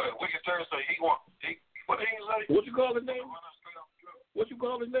wind this way. Wicked Thursday. What did he say? What you call his name? Wicked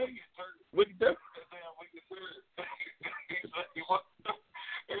Thursday. Wicked Thursday. He said he want to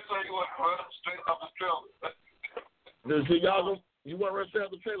run straight off the trailer. So you want to run straight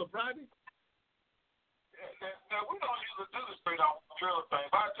off the trailer Friday? Now, we don't usually do the straight off the trailer thing,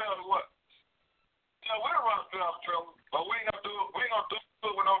 but I tell you what. We'll run straight off the trailer, but we ain't gonna do it. We ain't gonna do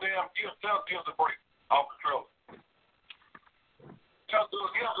it with no damn gives a break off the trailer. Just do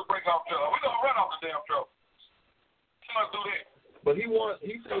a gives a break off the trailer. We gonna run off the damn trailer. Let's do that. But he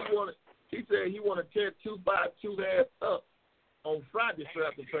said he wanted to tear 252's ass up on Friday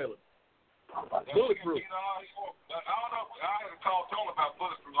straight off the trailer. Bulletproof. I don't know. I had to call Tony about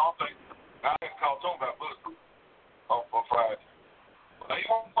bulletproof. I don't think I had to call Tony about bulletproof on Friday. He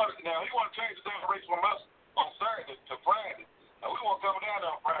want to change the damn race from us on Saturday to Friday. Now, we won't come down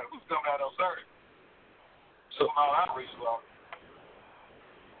on Friday. We come down on Saturday. So now that race is off.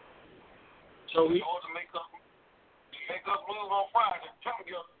 So in order to make us move on Friday, tell him to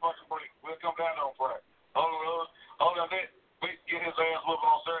give us a fucking break. We'll come down on Friday. Other than that, we get his ass whooping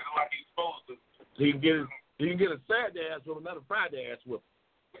on Saturday like he's supposed to. He can get a Saturday ass whooping, not a Friday ass whooping.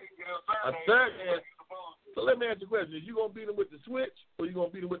 A Saturday ass. So let me ask you a question. Is you going to beat him with the switch or you going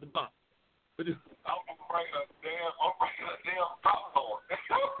to beat him with the box? I'm bringing a damn popcorn. I'm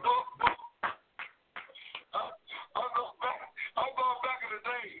going back in the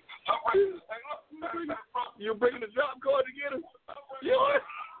day. You're bringing the drop card to get him? Wait.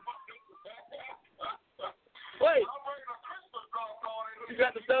 I'm bringing a Christmas drop card. You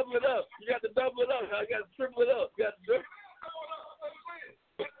got to double it up. You got to triple it up. You got to triple it up.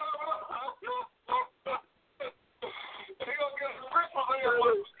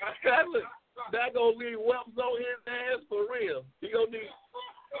 That gonna leave whelps on his ass for real. He gonna need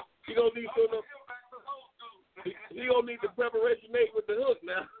some. He gonna need the preparation aid with the hook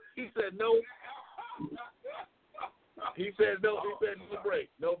now. He said no. He said no. He said no break.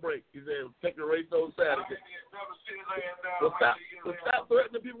 No break. He said take the race on Saturday. Well, stop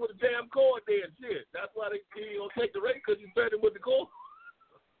threatening people with the damn cord then. Shit. That's why he gonna take the race because you threatened with the cord.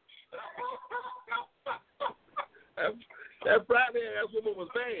 That Friday ass woman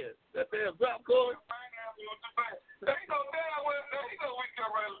was bad. That damn drop cord. They know damn well we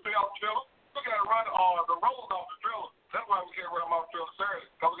can't run the trailer. We gotta run the rolls off the trailer. That's why we can't run them off the trailer Saturday,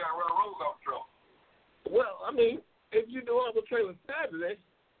 because we gotta run the rolls off the trailer. Well, I mean, if you do all the trailer Saturday,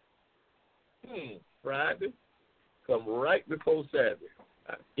 Friday, come right before Saturday.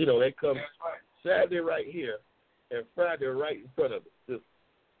 You know, they come Saturday right here and Friday right in front of it. Just,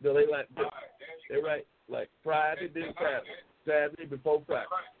 they like this. They right like Friday, then Saturday before Friday.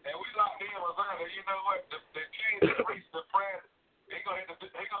 And we locked in with Sunday. You know what? They changed the race to Friday. They gonna have to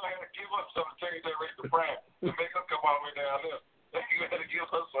give up something to change that race to Friday to make us come all the way down there. They gonna have to give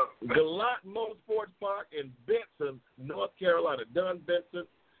us something. Galot Motorsports Park in Benson, North Carolina. Dunn Benson,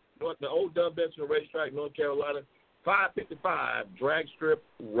 the old Dunn Benson Racetrack, North Carolina. 555 Drag Strip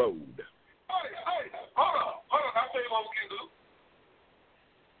Road. Hey, hold on. I'll tell you what we can do.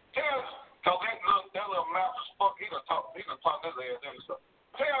 Because that little mouth is fuck, he done talk this ass and stuff.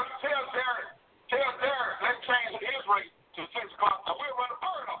 Tell Derek, let's change his race to 6 o'clock. Now we'll run a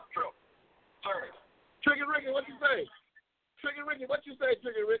bird off the trail. Sorry. Trigger Ricky, what you say? Trigger Ricky,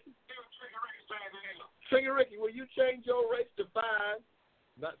 Trigger Ricky? Trigger Ricky, will you change your race to 5,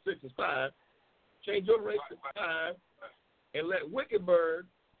 not 6 is 5, change your race to 5, and let Wicked Bird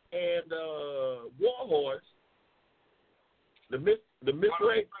and Warhorse, the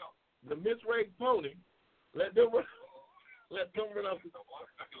misrated pony, let them run off the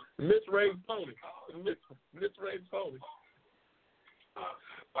misrated pony. Misrated pony.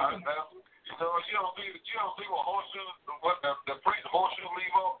 You don't see what horseshoe, the priest horseshoe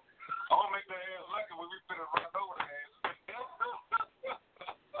leave on. I'm gonna make that ass lucky when we finish running over the ass.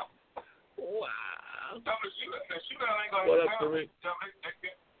 Wow. The shootout ain't gonna What up, happen. Tariq?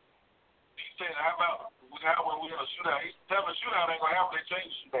 He said, how about when we have a shootout? He tell the shootout ain't gonna happen. They change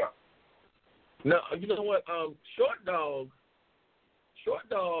the shootout. No, you know what? Short Dog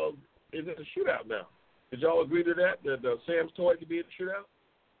is in the shootout now. Did y'all agree to that? That Sam's Toy could be in the shootout?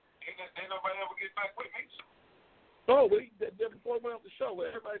 Ain't nobody ever get back with me. Oh, before we went off the show,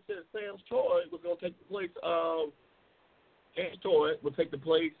 everybody said Sam's Toy was going to take the place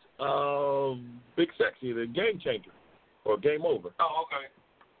of Big Sexy, the Game Changer, or Game Over. Oh, okay.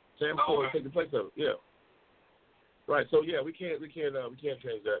 Sam's Toy will take the place of it. Yeah. Right. So yeah, we can't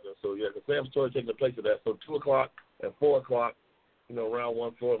change that. So yeah, the Sam's Toy taking the place of that. So 2 o'clock and 4 o'clock, round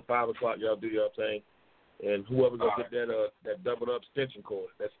 1, 4, and 5 o'clock, y'all do your thing, and whoever gonna get that doubled up extension cord.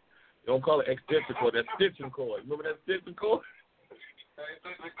 That's, you don't call it extension cord. That's extension cord. Remember that extension cord?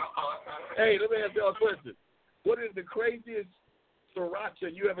 Hey, let me ask y'all a question. What is the craziest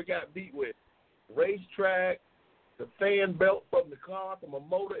sriracha you ever got beat with? Racetrack, the fan belt from the car, from a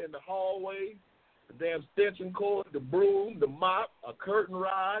motor in the hallway, the damn extension cord, the broom, the mop, a curtain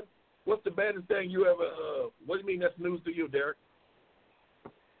rod. What's the baddest thing you ever? What do you mean that's news to you, Derek?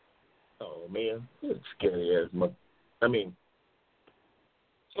 Oh man, it's scary ass.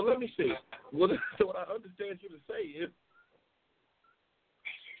 So let me see. What I understand you to say is,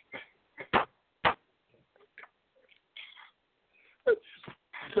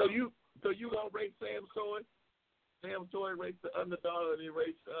 so you gonna race Sam Toy? Sam Toy race the underdog, and he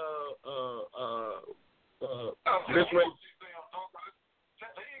race this race. He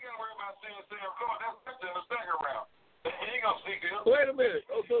ain't gotta worry about Sam Toy. That's in the second round. He ain't gonna see him. Wait a minute.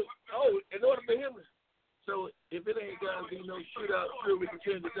 In order for him. So if it ain't gonna be no shootout, sure we can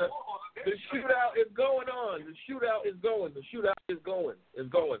change it up. The shootout is going on. The shootout is going. It's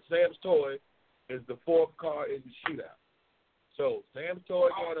going. Sam's Toy is the 4th car in the shootout. So Sam's Toy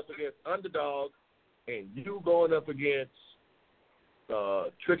going up against Underdog, and you going up against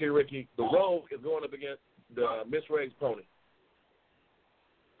Tricky Ricky. The Rogue is going up against the misrated pony.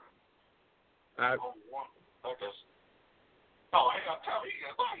 Oh, he gonna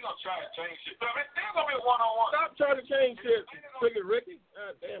try to change shit. There's gonna be a one-on-one. Stop trying to change shit, Tricky Ricky.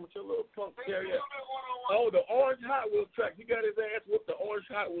 God damn, with your little punk carrier. Oh, the orange Hot Wheels track. He got his ass with the orange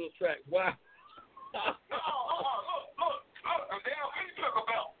Hot Wheels track. Wow. Look. The damn P took a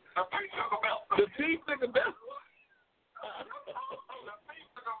belt. The P took a belt. The P took a belt.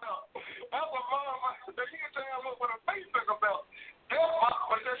 That's a motherfucker. You can tell look when a P took a belt.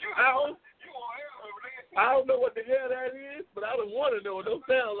 I don't know what the hell that is, but I don't want to know. It don't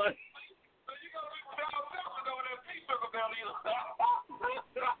sound like.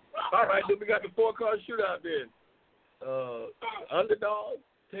 All right, then we got the 4-car shootout then. Underdog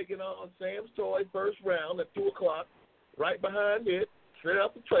taking on Sam's Toy first round at 2 o'clock. Right behind it, straight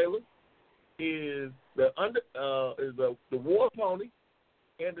out the trailer, is the War Pony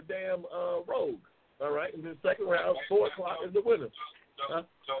and the damn Rogue. All right, and then second round, 4 o'clock is the winner. Huh?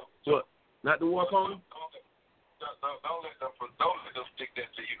 What? Not the War Pony? Don't let them stick that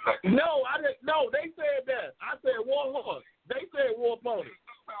to you. Like no, I didn't. No, they said that. I said War Horse. They said War Pony. We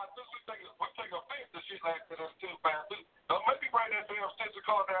take offense to shit like that. Don't make me bring that damn stitcher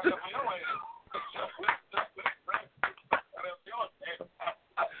car down there for your ass.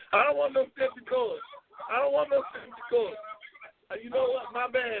 I don't want no stitcher cord. I don't want no stitcher cord. You know what? My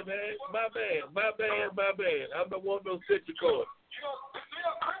bad, man. My bad. I don't want no stitcher cord. You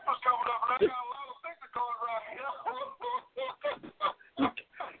know, Christmas coming up, and I got a lot of stitcher cords right here.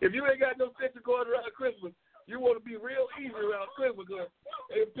 If you ain't got no stitcher cord around Christmas, you want to be real easy around Christmas because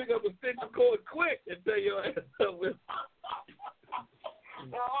they can pick up a stitcher cord quick and tell your ass up with.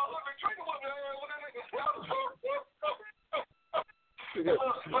 Everybody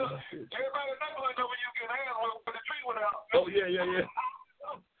know when you get hands when the tree went out. Oh yeah.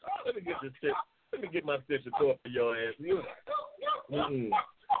 Let me get this shit. Let me get my stitcher cord for your ass.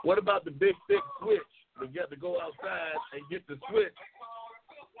 What about the big thick switch? We got to go outside and get the switch.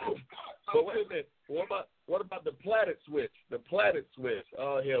 But wait a minute. What about the platted switch? The platted switch.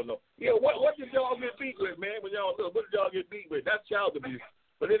 Oh hell no. Yeah, what did y'all get beat with, man? When y'all what did y'all get beat with? That's child abuse.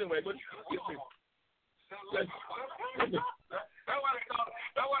 But anyway, what you get That's why they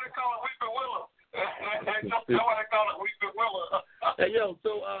call it Weeping Willow. That's why they call it Weeping Willow. Hey yo,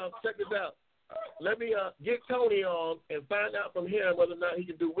 so check this out. Let me get Tony on and find out from him whether or not he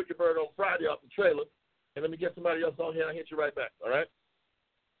can do Wicked Bird on Friday off the trailer. And let me get somebody else on here and I'll hit you right back, all right?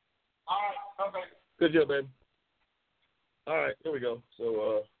 All right, okay. Good job, baby. All right, here we go.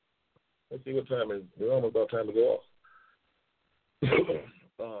 So let's see what time it is. It's almost about time to go off.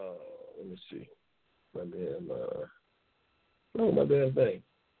 Let me see. My damn thing.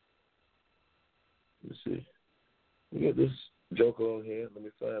 Let me see. Let me get this joker on here. Let me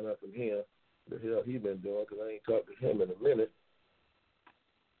find out from him the hell he been doing because I ain't talked to him in a minute.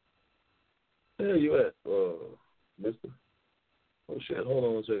 Where you at, mister? Oh, shit. Hold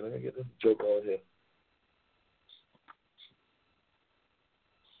on a second. Let me get this joker on here.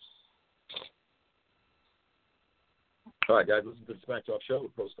 All right, guys. Listen to the Smack Talk Show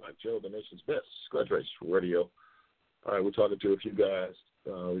with Prostock Joe, the nation's best Grudge Race radio. All right, we're talking to a few guys.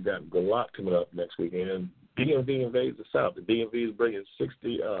 We got a lot coming up next weekend. DMV invades the South. The DMV is bringing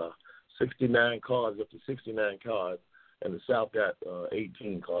 69 cars, up to 69 cars, and the South got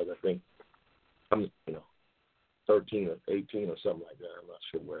 18 cars, I think. 13 or 18 or something like that. I'm not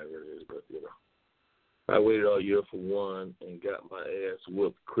sure whatever it is, but, I waited all year for one and got my ass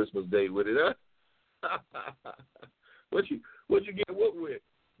whooped Christmas Day with it. What you get whooped with?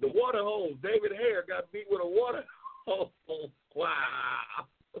 The water hose. David Hare got beat with a water hose. Wow.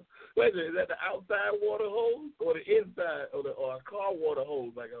 Wait a minute, is that the outside water hose or the inside or a car water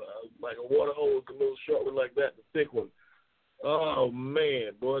hose, like a water hose, a little short one like that, the thick one? Oh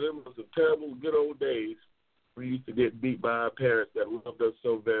man, boy, them was some terrible good old days. We used to get beat by our parents that loved us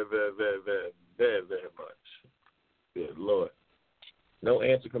so very, very, very, very, very, very much. Good Lord. No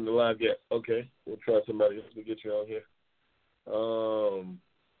answer from the live yet. Okay, we'll try somebody else to get you on here.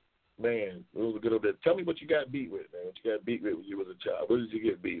 Man, it was a good old day. Tell me what you got beat with, man. What you got beat with when you was a child. What did you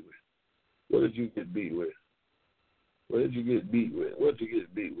get beat with? What did you get beat with? What did you get beat with? What did you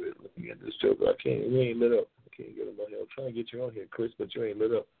get beat with? Let me get this joker. You ain't lit up. I can't get him on here. I'm trying to get you on here, Chris, but you ain't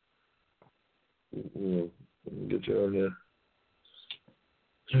lit up. Let me get you on here.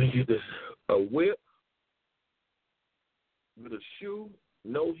 Let me get this. A whip with a shoe,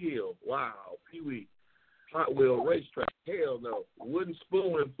 no heel. Wow. Pee-wee. Hot wheel racetrack. Hell no. Wooden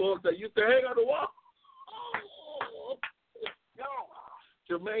spoon and fork that used to hang on the wall. Oh. Yo.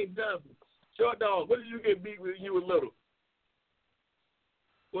 Jermaine Johnson. Short dog, what did you get beat with when you were little?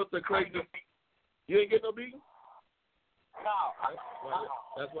 What's the crazy? You ain't get no beating? No.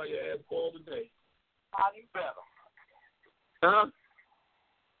 That's why your ass fall today. I knew better. Huh?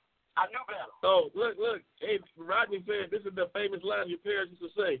 I knew better. Oh, look. Hey, Rodney said this is the famous line your parents used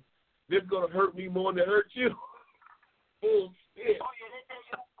to say. This is going to hurt me more than it hurt you. Bullshit. Oh, yeah, they tell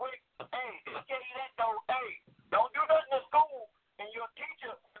you quick. Hey, they tell you that, though. Hey, don't do nothing in school, and your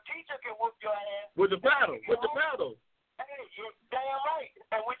teacher can whoop your ass. With the paddle. Hey, you're damn right.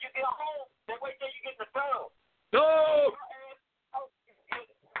 And when you get home, they wait till you get the thumb. No!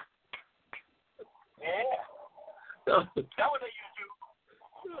 Yeah. That's what they used to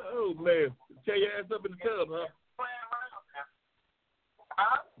do. Oh, man. Tear your ass up in the tub, huh? Playing around now.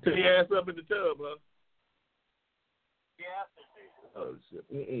 Huh? Tear your ass up in the tub, huh? Yeah. Oh, shit.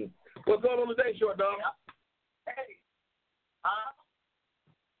 What's going on today, short dog? Yeah. Hey. Huh?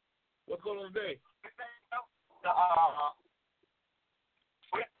 What's going on today? I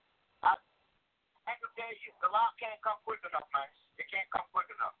can tell you, the law can't come quick enough, man. It can't come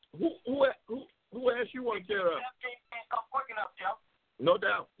quick enough. Who else you want to tear up? It can't come quick enough, Joe. No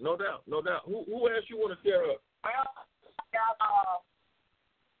doubt. Who else you want to tear up?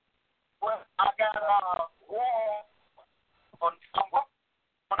 Well, I got Wall on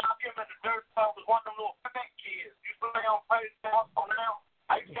when I came in the dirt, I was one of them little fat kids. You play on Facebook on now.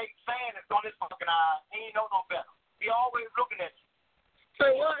 I used to take sand and on his fucking eye. He ain't know no better. He always looking at you.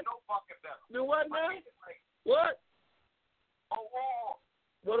 Say what? No fucking better. Do what now? What? Oh, Wall.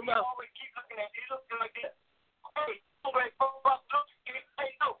 What about? He always keep looking at you. He looking like this. Hey, look at me,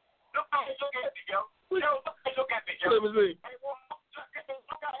 Joe. Look at me, Joe. Let me see. Hey, Wall,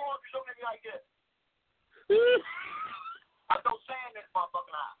 look how hard you looking at me like this. I don't sand this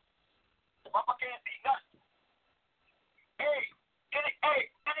motherfucking eye. Mama can't see nothing. Hey, get it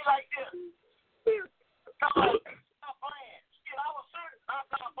like this. Come on, stop playing. Shit, I was serious. I'm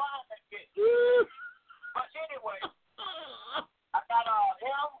not buying that shit. But anyway, I got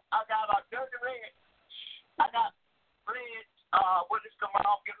him. I got Dirty Red. I got Red. When this come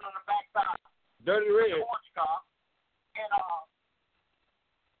out, giving on the backside. Dirty Red. The orange car. And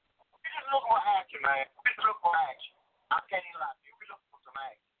we just look for action, man. We just look for action. I can't even lie to you. We look for some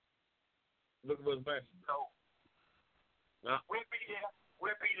action. Look at what's back. So Nah. we'll be there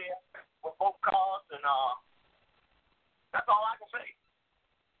with both cars, and that's all I can say.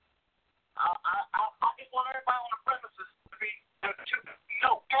 I just want everybody on the premises to be action.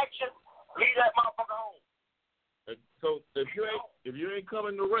 Leave that motherfucker home. So if you ain't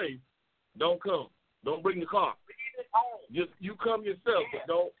coming to race, don't come. Don't bring the car. Leave it home. Just you come yourself, Yeah. but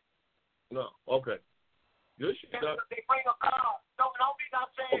don't. No. Okay. Good shit. If they bring a car, don't be not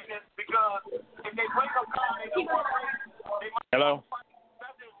saying this because if they bring a car, they don't want to race. They might. Hello.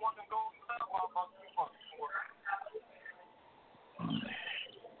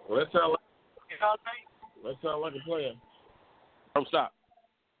 Well, that sound like You know what I mean? that sound like a plan. Prostock.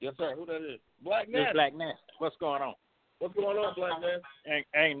 Yes, sir. Who that is? Black This Man. Black Man. What's going on? What's going on, Black Man?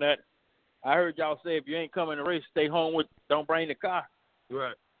 Ain't nothing. I heard y'all say if you ain't coming to race, stay home don't bring the car.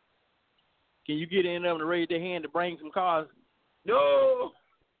 Right. Can you get in them to raise their hand to bring some cars? No.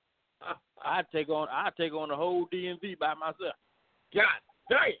 I'd take on the whole DMV by myself. God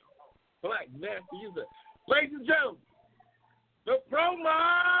damn. Black Nasty user. Ladies and gentlemen, the Pro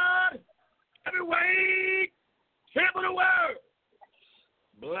Mod Heavyweight Champ of the World,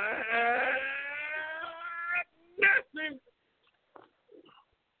 Black Nasty.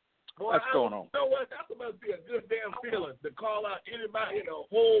 Boy, What's going on? You know what? That must be a good damn feeling to call out anybody in the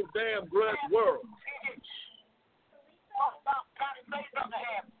whole damn Grudge world.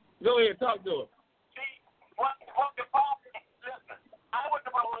 Go ahead, talk to him. See, what the problem is, listen, I went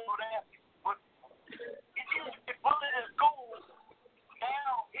to my little dad, but he used to bully in school.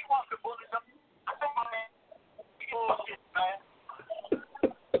 Now he wants to bully something. I think, man, he bullshit, man.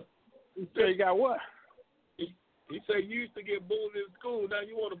 You say you got what? He said you used to get bullied in school. Now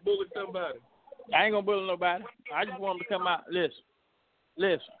you want to bully somebody. I ain't gonna bully nobody. I just want them to come out. Listen.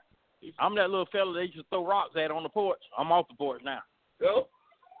 I'm that little fella they used to throw rocks at on the porch. I'm off the porch now. No?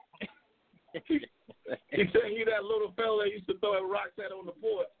 He said he that little fella that used to throw rocks at on the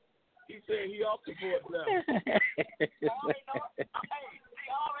porch. He said he off the porch now. I already know it. Hey,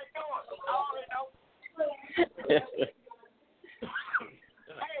 see, I already know it. I already know.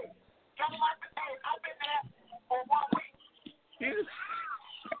 Hey, y'all like to say, I've been there for 1 week.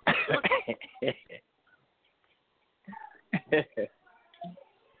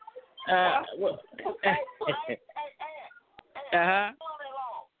 What? Hey. Uh-huh.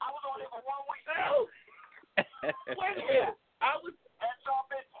 I was on it for 1 week. Wait a minute. I was. That saw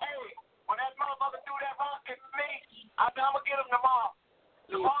bitch, hey, when that motherfucker threw that rock at me, I'm going to get him tomorrow.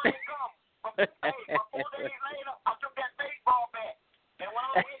 Tomorrow he come. But 4 days later, I took that baseball bat. And when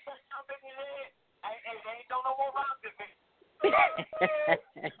I hit that something in his head, they ain't throw no more rocks at me.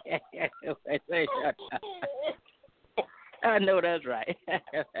 I know that's right.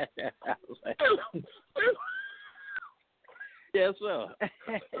 Yes, sir.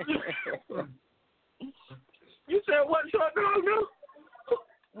 You said what, short dog? No?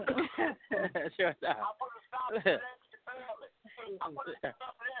 Short dog. I put a stop to that family. I put a stop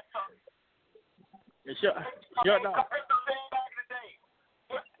to that something. Short dog. Back in the day.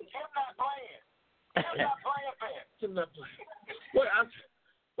 Him not playing. Him not playing fair. Wait,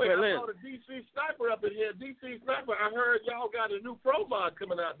 call the DC Sniper up in here. DC Sniper, I heard y'all got a new pro mod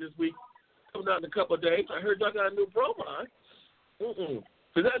coming out this week. Coming out in a couple of days. I heard y'all got a new pro mod.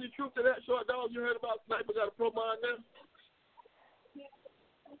 Is that the truth to that, Short Dog? You heard about Sniper got a pro mod now?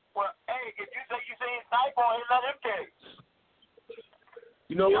 Well, hey, if you say you seen Sniper, he let him get it.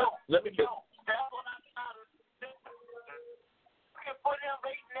 You know what? Let me get. That's what I'm trying to do. We can put him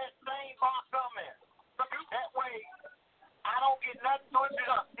right in that same box somewhere. That way, I don't get nothing to it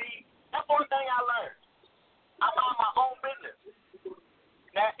up. See, that's one thing I learned. I'm on my own business.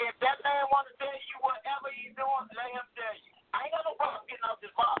 Now, if that man want to tell you whatever he's doing, let him tell you. I ain't got no problem getting out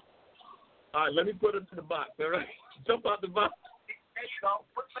this box. All right, let me put him in the box, all right? Jump out the box. There you go.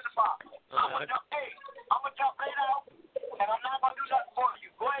 Put him in the box. I'm going to jump right out, and I'm not going to do nothing for you.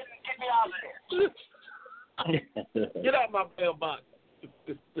 Go ahead and get me out of there. Get out my damn box.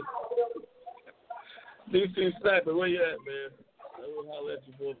 DC Sniper, where you at, man? I will holler at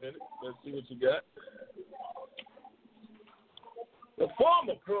you for a minute. Let's see what you got. The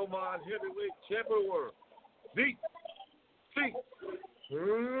former Pro Mod Heavyweight Champion World, DC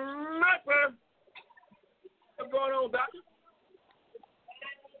Sniper. What's going on, Doctor?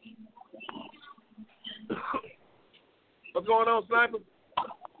 What's going on, Sniper?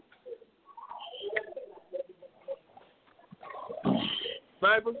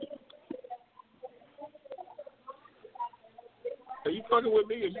 Sniper? Are you fucking with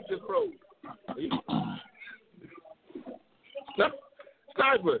me or you just froze?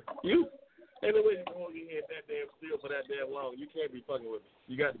 Sniper, you ain't no way you can hold your head that damn still for that damn long. You can't be fucking with me.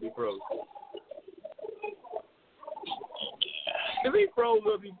 You got to be froze. If he froze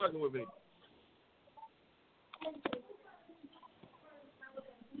up, he fucking with me.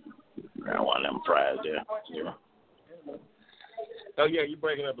 I want them fries there. Yeah. Oh, yeah, you're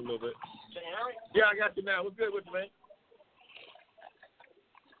breaking up a little bit. Can you hear me? Yeah, I got you now. What's good with you, man?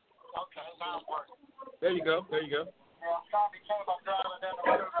 Okay, now it's working. There you go. There you go. Yeah, I'm trying to be careful driving down the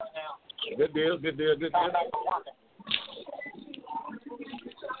road right now. Good deal. Good deal. Good deal. That's working.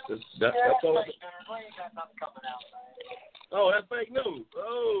 That's all. We ain't got nothing coming out. Oh, that's fake news.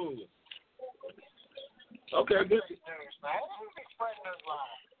 Oh. Okay, good. News, man. Who's be spreading those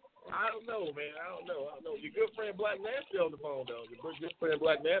lies? I don't know, man. I don't know. Your good friend Black Nasty on the phone, though. Your good friend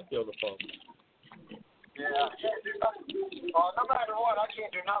Black Nasty on the phone. Yeah, I can't do nothing. No matter what, I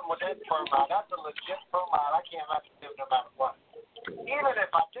can't do nothing with that pro mod. That's a legit pro mod. I can't have to do no matter what. Even if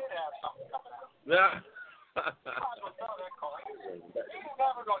I did have something coming out. Nah. I might as well sell that car. He's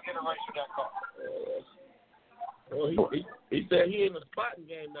never going to get a race with that car. Well, he said he in the spotting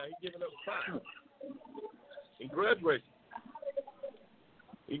game now. He's giving up spotting. He grudge racing.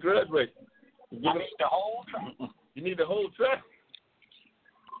 You need the whole track. You need the whole track?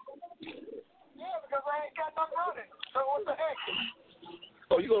 Yeah, because I ain't got nothing on it. So what the heck?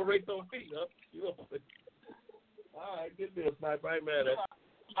 Oh, you going to race on feet, huh? All right, good deal, Sniper. I ain't mad at you.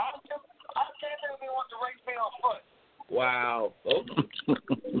 I can't believe he wants to race me on foot. Wow. Okay.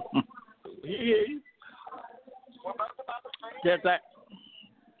 He hear you. Well, that's about the same. Just that.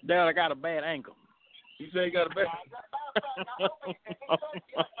 There, I got a bad ankle. You say you got a bad and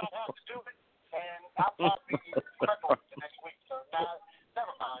I'll probably be the next week, so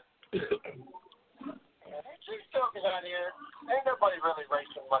never mind. She's talking out here. Ain't nobody really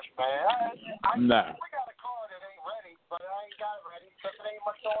racing much, man. Nah. We got a car that ain't ready, but I ain't got it ready because it ain't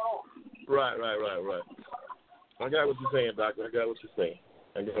much going on. Right. I got what you're saying, Doctor. I got what you're saying.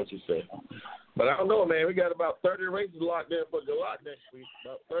 But I don't know, man. We got about 30 races locked in for Galot next week.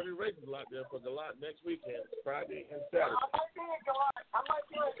 About 30 races locked in for Galot next weekend, Friday and Saturday. I might be in Galot. I might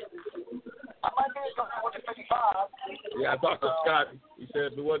be in Galot with the 55. Yeah, I talked to Scott. He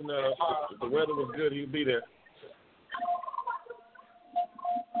said if it wasn't, if the weather was good, he'd be there.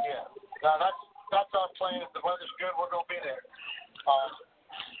 Yeah. No, that's our plan. If the weather's good, we're going to be there.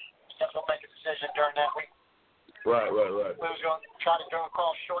 Just going to make a decision during that week. Right. We was going to try to go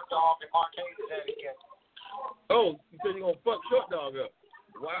across Short Dog and Marquez that again. Oh, you said you're going to fuck Short Dog up.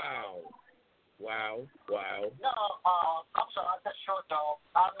 Wow. No, I'm sorry, I said Short Dog.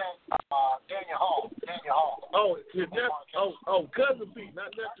 I meant Daniel Hall. Oh, his nephew. Cousin Pete,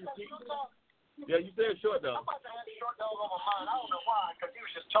 not nephew Pete. Yeah, you said Short Dog. I must have had Short Dog on my mind. I don't know why, because he was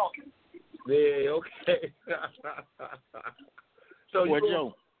just talking. Yeah, okay. So well, you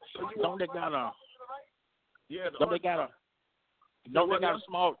Joe, don't they got a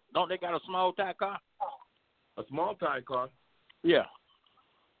small tie car? A small tie car? Yeah.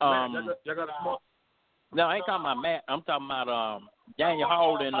 Y'all got a small. No, I ain't talking about Matt. I'm talking about Daniel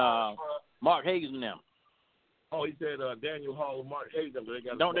Hall and Mark Hayes and them. Oh, he said Daniel Hall and Mark Hayes.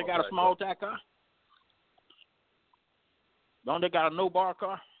 Don't they got a small tie car? Don't they got a no bar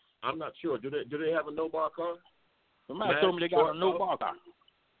car? I'm not sure. Do they have a no-bar car? Somebody told me they got a no-bar car.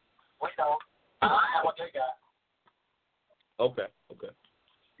 We don't. I don't know what they got. Okay.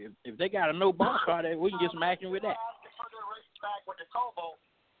 If they got a no-bar car, then we can get some action with that. Before they raced back with the Cobalt,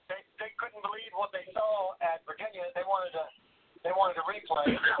 they couldn't believe what they saw at Virginia. They wanted to replay.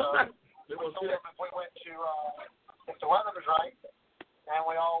 So we went to if the weather was right, and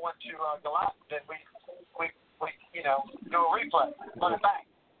we all went to Galat. Then we do a replay, run it back.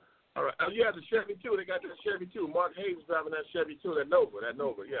 All right. You have the Chevy too. They got that Chevy too. Mark Hayes is driving that Chevy too. That Nova.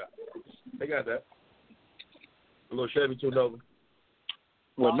 Yeah. They got that. A little Chevy 2 Nova.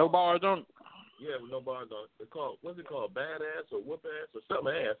 With no bars on it? Yeah, with no bars on it. What's it called? Badass or whoop ass or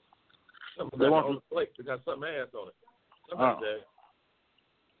something ass? Something They on the plate. They got something ass on it. Something like that.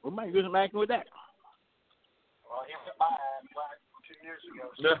 We might get some action with that. Well, he was my ass like 2 years ago.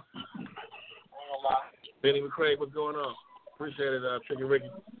 So Yeah. I ain't gonna lie. Benny McCrae, what's going on? Appreciate it, Tricky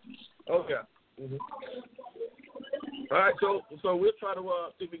Ricky. Okay. Mm-hmm. All right, so we'll try to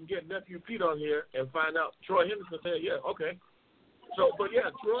see if we can get Nephew Pete on here and find out. Troy Henderson said, yeah, okay. So, but yeah,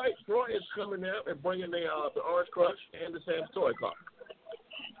 Troy is coming out and bringing the Orange Crush and the Sam's Toy car.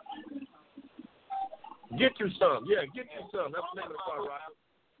 Get you some. Yeah, get you some. That's the name of the car, Roger.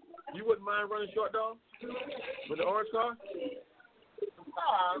 You wouldn't mind running short dog with the orange car?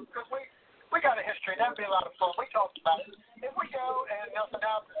 Because we got a history. That'd be a lot of fun. We talked about it. If we go and nothing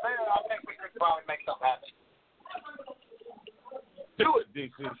else is there, I think we could probably make something happen. Do it,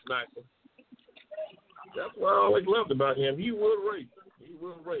 DC Sniper. That's what I always loved about him. He will race.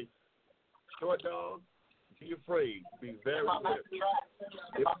 Short dog, be afraid. Be very afraid.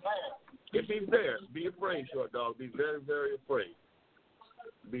 If he's there, be afraid, short dog. Be very, very afraid.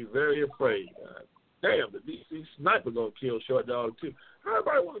 Be very afraid. Damn, the DC Sniper gonna kill short dog too.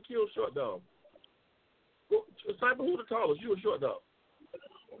 Everybody want to kill short dog. Sniper, who the tallest? You or short dog?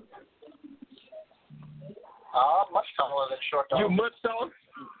 Much taller than short dog. You much taller?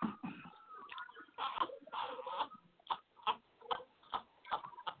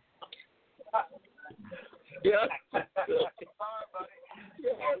 Yeah. Sorry, buddy.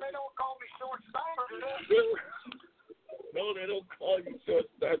 Yeah. They don't call me short sniper, do they? No, they don't call you short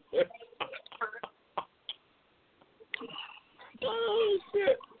sniper. Oh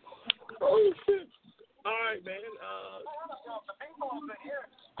shit. All right, man. The people up in here.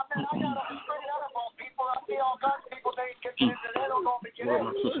 I mean, I got to straight out of all people. I see all kinds of people they get in and they don't know me get in.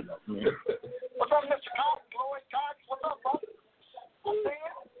 What's up, Mr. Cox? Lloyd Cox? What's up, bro? I'm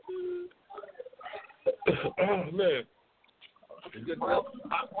saying. Oh man. Good Well,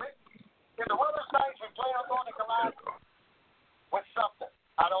 if the weather's nice, we plan on going to collide with something.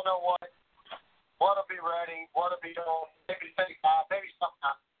 I don't know what'll be ready, what'll be doing, maybe 35, maybe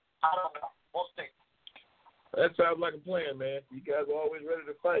something. I don't know. We'll see. That sounds like a plan, man. You guys are always ready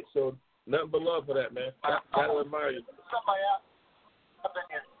to fight, so nothing but love for that, man. Gotta admire you. Somebody else. Something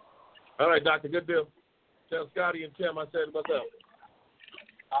here. All right, Doctor, good deal. Tell Scotty and Tim I said what's up.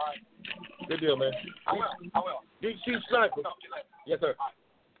 All right. Good deal, man. I will. DC Sniper. Yes, sir.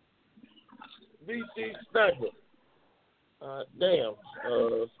 DC Sniper. Damn.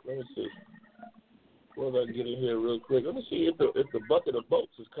 Let me see. What did I get in here real quick? Let me see if the bucket of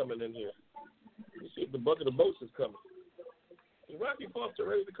boats is coming in here. Let me see if the bucket of boats is coming. Is Rocky Foster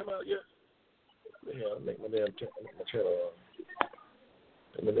ready to come out yet? Yeah, I'll make my damn channel on.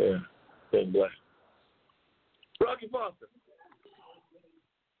 Make my damn thing black. Rocky Foster.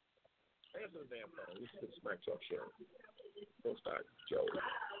 Answer the damn phone. This is the Smack Talk show. Don't start, Joe.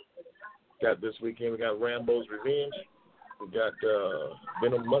 Got this weekend, we got Rambo's Revenge. We got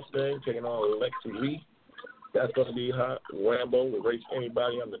Venom Mustang taking on Lexi Lee. That's going to be hot. Rambo will race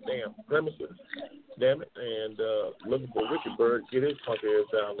anybody on the damn premises. Damn it. And looking for Richard Bird, get his punk ass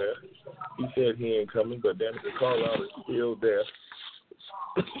down there. He said he ain't coming, but damn it, the call out is still there.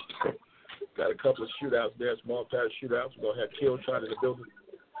 Got a couple of shootouts there, small tire shootouts. We're going to have Kill Shot in the building,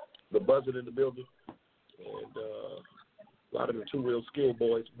 the Buzzard in the building, and a lot of the two-wheel skill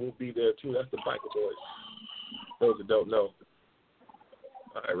boys will be there too. That's the biker boys. Those that don't know.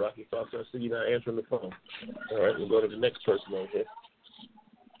 All right, Rocky Foster, I see you now answering the phone. All right, we'll go to the next person over here.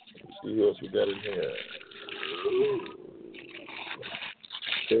 Let's see who else we got in here.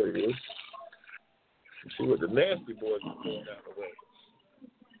 There he is. Let's see what the nasty boys are doing down the way.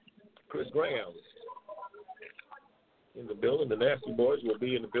 Chris Graham in the building. The nasty boys will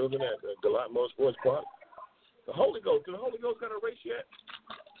be in the building at the Galat Motorsports Park. The Holy Ghost. Did the Holy Ghost got a race yet?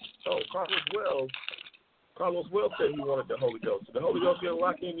 Oh, Carlos Wells said he wanted the Holy Ghost. Did the Holy Ghost get a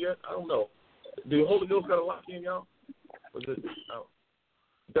lock in yet? I don't know. Do the Holy Ghost got a lock in, y'all?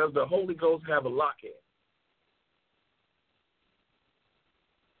 Does the Holy Ghost have a lock in?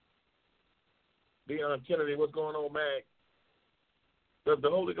 Deion Kennedy, what's going on, man? Does the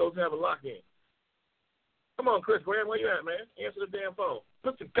Holy Ghost have a lock-in? Come on, Chris Graham, where you at, man? Answer the damn phone.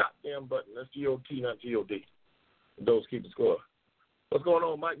 Push the goddamn button. That's G-O-T, not G-O-D. Those keep the score. What's going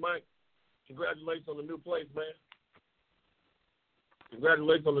on, Mike? Congratulations on the new place, man.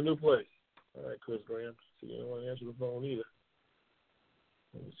 Congratulations on the new place. All right, Chris Graham. See, you don't want to answer the phone either.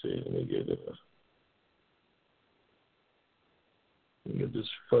 Let me see. Let me get this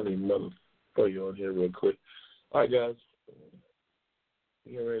funny motherfucker on here real quick. All right, guys.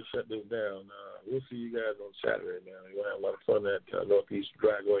 We're ready to shut this down. We'll see you guys on Saturday, man. We're going to have a lot of fun at Northeast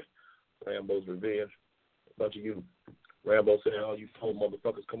Dragway, Rambo's Revenge. A bunch of you, Rambo said, all you four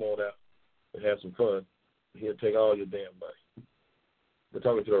motherfuckers, come on out and have some fun. He'll take all your damn money. We're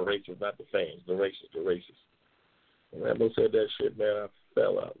talking to the racists, not the fans. The racists. And Rambo said that shit, man. I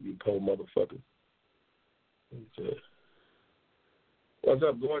fell out, you poor motherfucker. He said, what's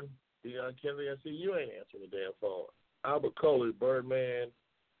up, Gordon? Deion Kennedy, I see you ain't answering the damn phone. Albert Coley, Birdman,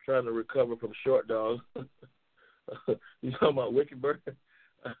 trying to recover from short dog. You talking about Wicked Bird?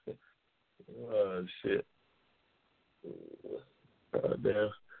 Oh, shit.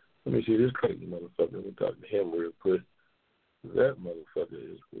 Damn. Let me see this crazy motherfucker. Let me talk to him real quick. That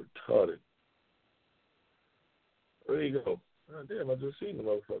motherfucker is retarded. Where you go? Oh, damn, I just seen the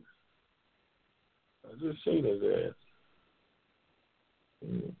motherfucker. I just seen his ass.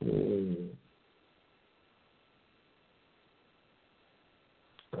 Mm-hmm.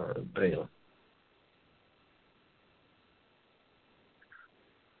 Oh, damn.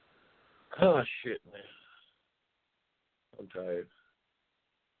 Oh, shit, man. I'm tired.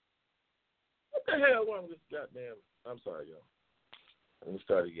 What the hell wrong with this goddamn... I'm sorry, y'all. Let me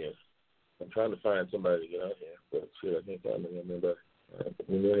start again. I'm trying to find somebody to get out here, but shit, I can't find anybody. All right, let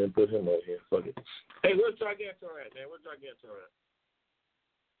me go ahead and put him out here. Fuck it. Hey, where's Gigantor at, man? Where's Gigantor at?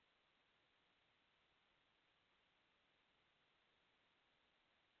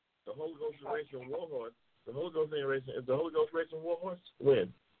 The Holy Ghost is racing Warhorse. The Holy Ghost ain't racing. Is the Holy Ghost racing Warhorse?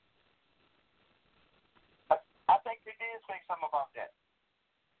 When? I think they did say something about that.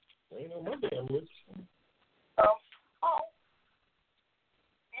 Ain't no my damn list.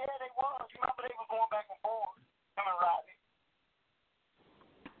 Yeah, they was. You remember they was going back and forth, him and Rodney.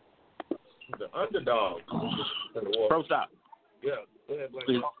 The underdog. Prostock. Yeah, go ahead, Black.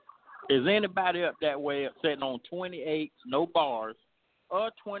 Is anybody up that way sitting on 28s, no bars,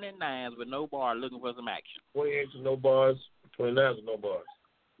 or 29s with no bar looking for some action? 28s with no bars, 29s with no bars.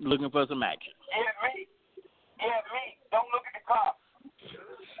 Looking for some action. Yeah, me. Don't look at the car.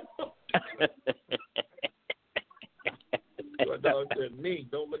 My dog said, me,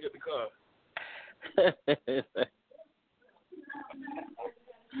 don't look at the car.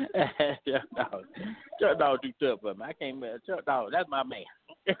 Chuck Dog too tough for me. I can't. Chuck Dog, that's my man.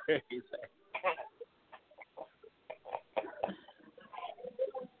 Hey, if you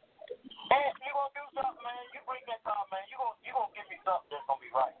gonna do something, man, you bring that car, man. You gonna give me something that's gonna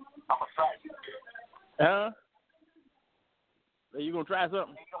be right. I'ma try you. Huh? You gonna try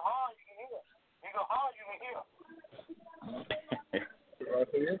something? You go hard, you can hear. You go hard, you can hear.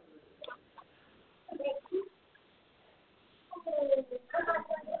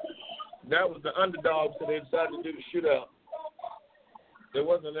 That was the underdog, so they decided to do the shootout. It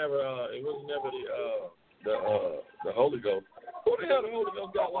wasn't ever the Holy Ghost. Who the hell the Holy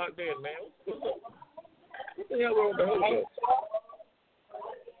Ghost got locked in, man? What the hell wrong with the Holy Ghost?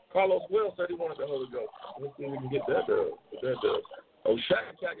 Carlos Will said he wanted the Holy Ghost. Let's see if we can get that done. Oh,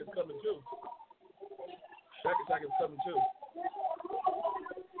 Shack Attack is coming too. Shack Attack is coming too.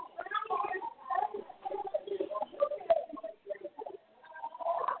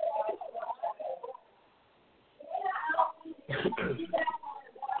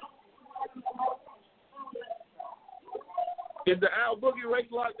 Is the Al Boogie race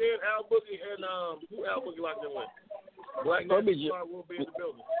locked in? Al Boogie and who Al Boogie locked in with? Black Nancy will be in the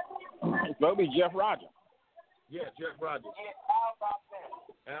building. Probably Jeff Rogers. Yeah, Jeff Rogers.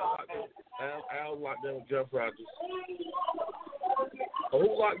 Yeah, Al locked in with Jeff Rogers. Oh,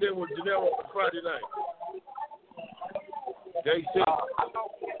 who locked in with Janelle on Friday night? JC. I know.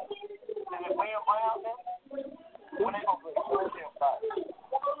 Is it William Brown then? When they gonna play?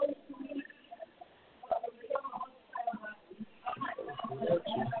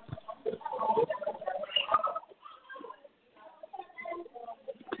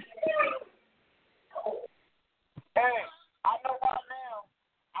 Hey, I know why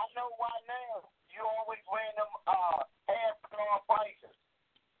now. You always wearing them half prices.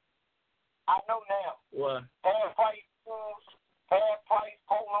 I know now. Why? Half price shoes, half price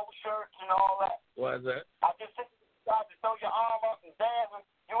polo shirts, and all that. Why is that? I just tried to throw your arm up and dance.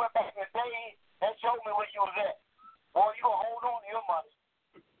 You went back in the day. That show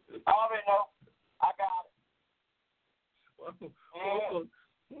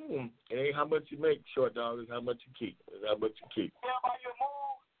how much you make, short dog, is how much you keep. Yeah, by your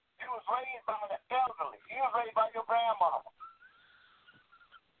move, you was raised by the elderly. You was raised by your grandmama.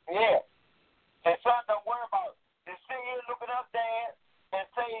 Yeah. And son, don't worry about it. Just sit here looking up, Dad, and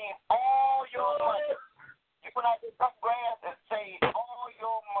save all your money. You put out your cut grass and save all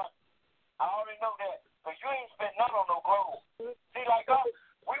your money. I already know that. Because you ain't spent none on no clothes. See, like us,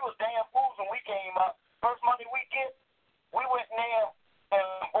 we was damn fools when we came up. First money we get, we went in there and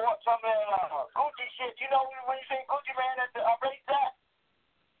bought some of that Gucci shit. You know when you say Gucci, man, at the race that?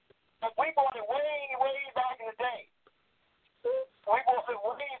 We bought it way back in the day. We bought it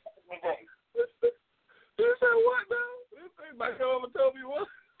way back in the day. You said what now? My grandma told me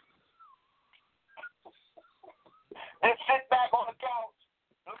what? Then sit back on the couch,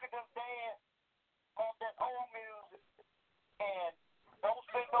 look at them dance, have that old music, and don't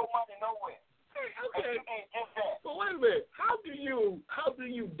spend no money nowhere. Okay. And you did just that. But wait a minute. How do you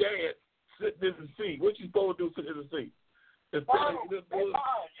dance sitting in the seat? What you supposed to do sitting in the seat? You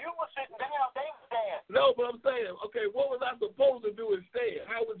were sitting down, they was dancing. No, but I'm saying, okay, what was I supposed to do instead?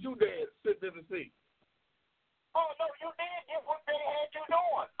 How would you dance sitting in the seat? Oh, no, you did get what they had you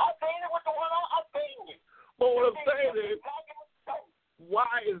doing. I seen it with the one I seen you. But what I'm saying is,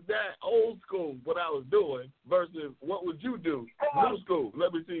 why is that old school, what I was doing, versus what would you do? New school.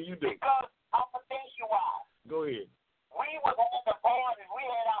 Let me see you do. Because I'm going to tell you why. Go ahead. We was at the parties. We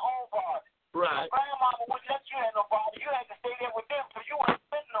had our own party. Right. Your grandmama wouldn't let you have no party. You had to stay there with them because you weren't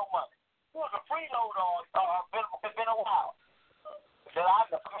spending no money. It was a freeload on it's been a while.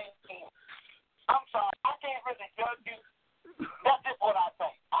 I'm sorry. I can't really judge you. That's just what I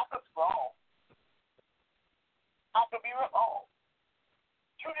think. I could be wrong. I could be wrong.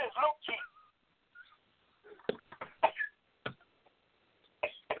 You just look cheap.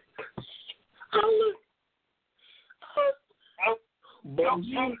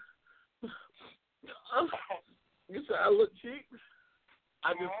 Bonjour. You said I look cheap?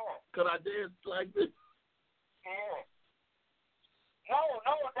 Could I dance like this? Yeah. No,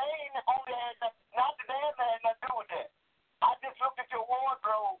 they ain't only had nothing. Not the dance had nothing to do with that. I just looked at your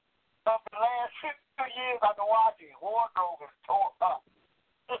wardrobe of the last 2 years I've been watching. Your wardrobe is tore up.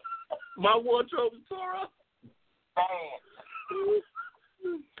 My wardrobe is tore up? Man.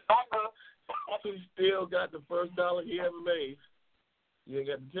 He still got the first dollar he ever made. You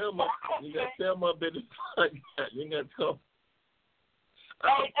ain't got to tell my business like that. You ain't got to tell.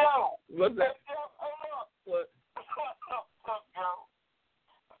 Hey, Joe. What's that? Hey, Joe, hold up. What? Look, Joe.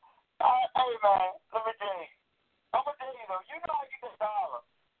 Hey, man, let me tell you. I'm going to tell you, though, you know I keep that dollar.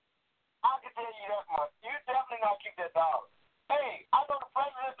 I can tell you that much. You definitely not keep that dollar. Hey, I know the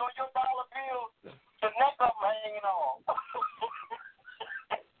president on your dollar bill, the neck of them hanging on.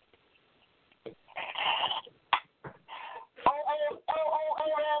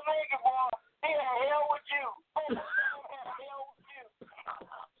 that nigga, boy. He had hell with you. He had hell with you.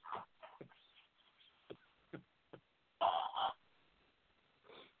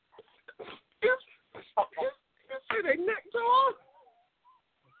 You see their neck on?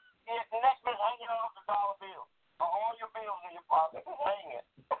 Yeah, the neck been hanging off the dollar bill. All your bills in your pocket hanging.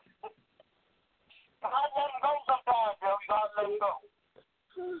 I let them go sometimes, Joe. You gotta let them go.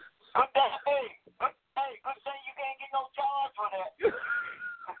 Good day, good thing you can't get no charge for that. You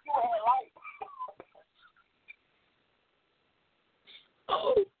had life.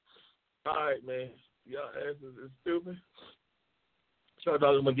 Oh. All right, man. Y'all asses is stupid. So I'm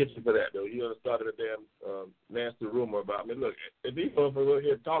going to get you for that, though. You started a damn nasty rumor about me. Look, if these motherfuckers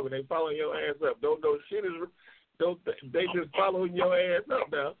here talking, they following your ass up. They just following your ass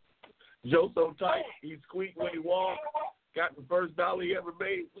up now. Joe so tight, he squeaked when he walked, got the first dollar he ever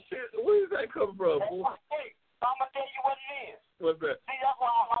made. Shit, where does that come from, boy? Hey, I'm going to tell you what it is. What's that? See, that's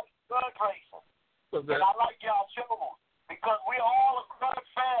why I like Grudge racing. What's that? And I like y'all shows because we're all a Grudge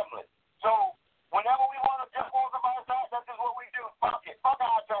family. So whenever we want to jump on somebody's side, that's just what we do. Fuck it. Fuck how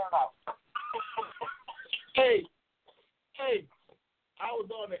I turn out. Hey, I was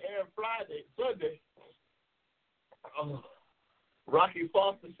on the air Sunday. Rocky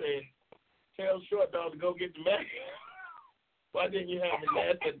Foster said, tell Short Dog to go get the Mac. Why didn't you have the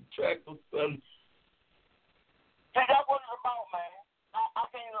last at the track on Sunday? See, that's what it's about, man. I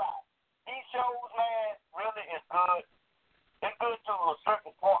can't lie. These shows, man, really is good. They're good to a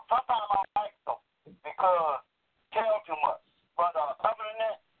certain point. Sometimes I like them because they tell too much. But other than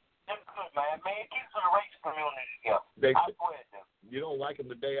that, they're good, man. Man, it keeps the race community together. I swear it does. You don't like them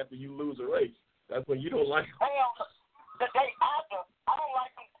the day after you lose a race. That's when you don't like them. Hell, the day after, I don't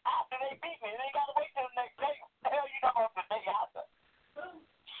like them after they beat me. They got to wait till the next day. What the hell you talking about the day after?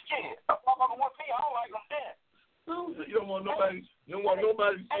 Shit, a motherfucker with me, I don't like them then. You don't want nobody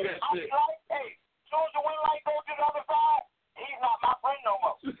to see that shit. I like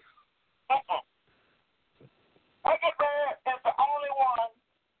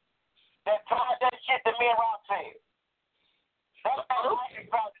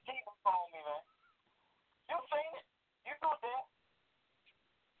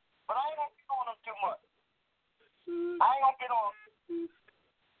on.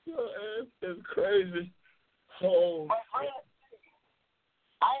 Your ass is crazy. Oh. But really,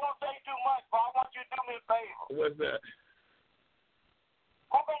 I ain't gonna say too much, but I want you to do me a favor. What's that?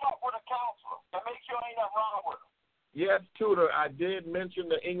 Hook him up with a counselor and make sure ain't nothing wrong with him. Yes, Tudor, I did mention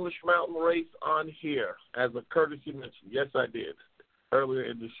the English Mountain Race on here as a courtesy mention. Yes, I did, earlier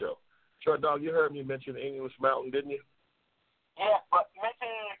in the show. Short Dog, you heard me mention the English Mountain, didn't you? Yeah, but mention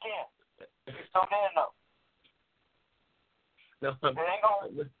it again. So they know. No, It ain't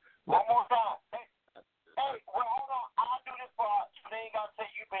gonna. One more time. Hey, well, hold on. I'll do this part so they ain't gonna say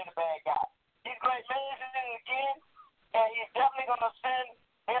you been a bad guy. He's going to mention it again, and he's definitely gonna send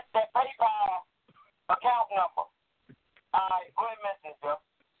that PayPal account number. All right, go ahead and mention it, Joe.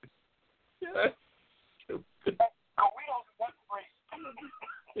 Yeah. We don't do nothing free.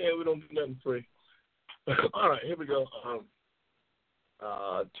 Yeah, we don't do nothing free. All right, here we go.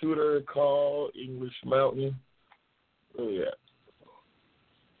 Tudor call English Mountain. Oh yeah.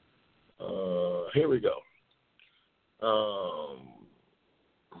 Here we go.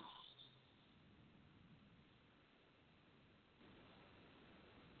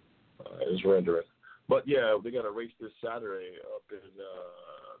 It's rendering. But yeah, we got a race this Saturday up in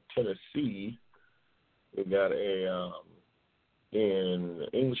Tennessee. We got a in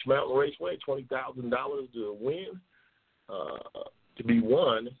English Mountain Raceway, $20,000 to win. To be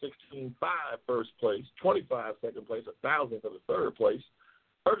won, 16.5 first place, 25 second place, 1,000 for the third place,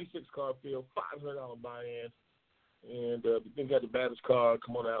 36 car field, $500 buy-in. And if you think you got the baddest car,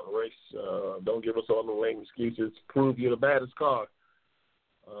 come on out and race. Don't give us all the lame excuses. Prove you're the baddest car.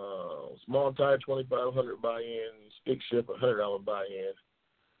 Small tire, $2,500 buy-in. Stick shift, $100 buy-in.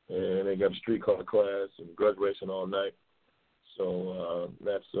 And they got a street car class and grudge racing all night. So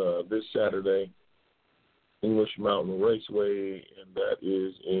that's this Saturday, English Mountain Raceway, and that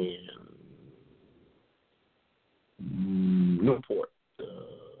is in Newport.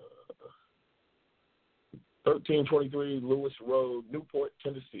 1323 Lewis Road, Newport,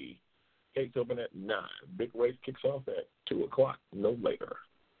 Tennessee. Gates open at 9. Big race kicks off at 2 o'clock, no later.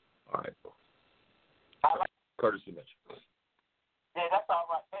 All right. Courtesy mention. Yeah, that's all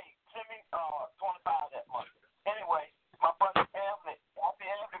right. Hey, send me 25 that month. Anyway, my brother Anthony, I see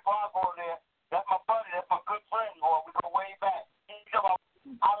Anthony Barber over there. That's my buddy. That's my good friend, boy. We go way back.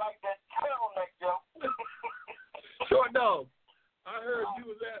 I like that turtleneck, Joe. Short Dog. I heard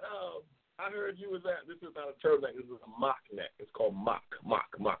you was at. This is not a turtleneck. This is a mock neck. It's called mock.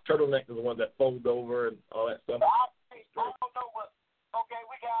 Turtleneck is the one that folds over and all that stuff. I don't know what. Okay,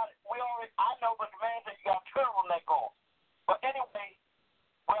 we got it. I know, but the man said you got a turtleneck on. But anyway,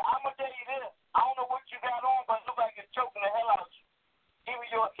 well, I'm gonna tell you this. I don't know what you got on, but it looks like it's choking the hell out of you. Either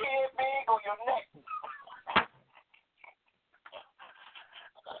your head big or your neck.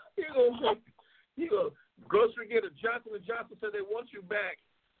 You go. Grocery Getter Johnson & Johnson said they want you back.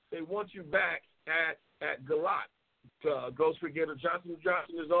 They want you back at Galat. Grocery Getter Johnson &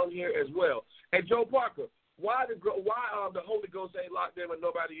 Johnson is on here as well. And Joe Parker, why the Holy Ghost ain't locked them and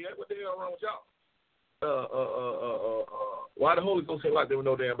nobody yet? What the hell wrong with y'all? Why the Holy Ghost ain't locked them with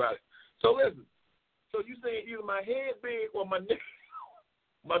no damn body? So listen. So you saying either my head big or my neck,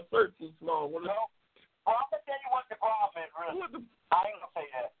 my shirt too small? Well, I'm gonna tell you what the problem is, really. I ain't gonna say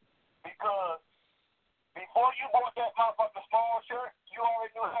that because before you bought that motherfucking small shirt, you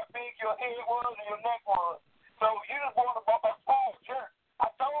already knew how big your head was and your neck was. So you just bought a small shirt.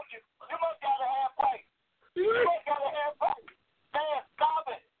 I told you, you must got a half price. You must got a half price. Man, stop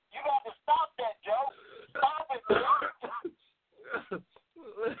it. You got to stop that, Joe. Stop it, man.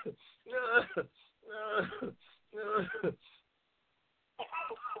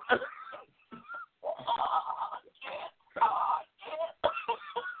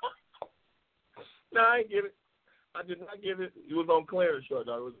 No, I ain't get it. I did not get it. It was on clearance, Short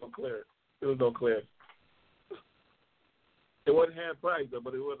Dog. It was on clearance. It wasn't half price, though,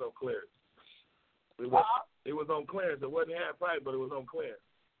 but it was on clearance. It was on clearance. It wasn't half price, but it was on clearance.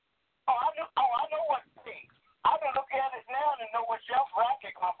 I know what it is. I can look at it now and know what shelf rack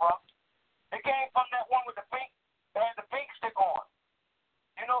it come from. It came from that one with the pink, that had the pink sticker on.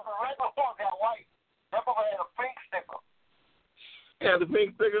 You know, the regular one got white. That one had a pink sticker. Yeah, the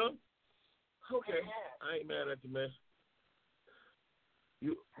pink sticker? Okay. Yeah. I ain't mad at you, man.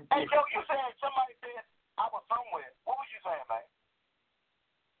 Hey, Joe, you said somebody said I was somewhere. What was you saying, man?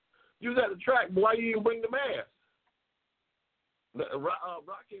 You was at the track, but why you didn't bring the mask?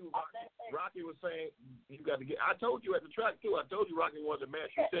 Rocky was saying you got to get. I told you at the track too. I told you Rocky wanted a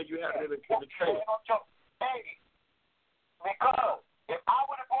mask. You said you had it in the trailer. Hey, because if I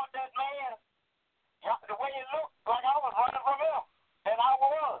would have bought that mask, the way it looked, like I was running from him, and I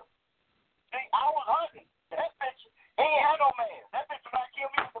was. See, I was hunting. That bitch, he ain't had no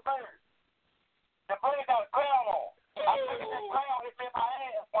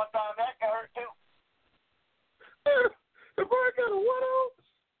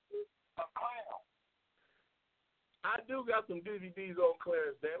I do got some DVDs on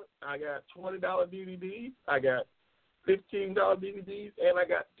clearance, damn it. I got $20 DVDs. I got $15 DVDs, and I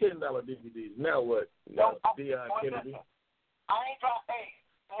got $10 DVDs. Now what? Deion Kennedy. I ain't trying. Hey,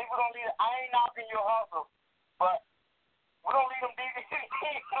 people don't need. I ain't knocking your hustle, but we don't leave them DVDs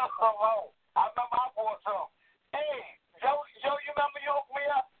alone. I remember I bought some. Hey, Joe, you remember you hooked me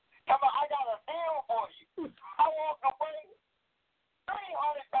up? Come on, I got a deal for you. I walked away. $300.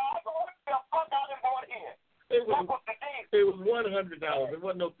 What the fuck I done bought here? It was $100. It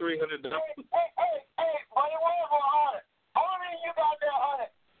wasn't no $300. Hey, but it was $100. Only reason you got that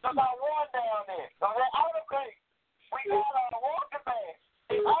 $100 because I won down there. So they're out of place. We got a water bag.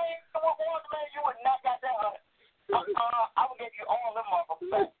 If I ain't the water bag, you would not got that $100. I will give you all them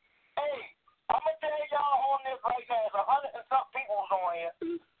motherfuckers back. Hey, I'm gonna tell y'all on this right now. There's 100 and some people's on here.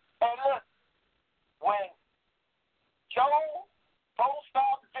 And look, when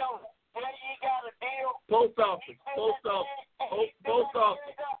Prostock Joe, there you got a deal. Post office.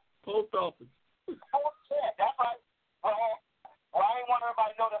 That's right. Well, I ain't want everybody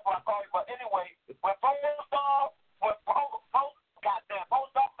to know that before I call you, but anyway, when Prostock, Post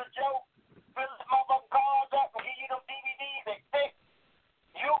Office Joe, fill this motherfucking cards up and give you them DVDs they thick,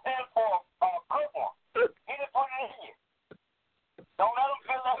 you in for a good one. He just put it in you. Don't let him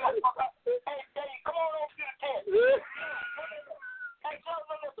fill that motherfucker up. Hey, Dave, come on over to the tent. Hey, Joe,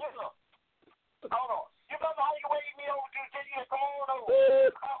 let me fill up. Hold on. You remember how you waved me over to the tent? You said, come on over.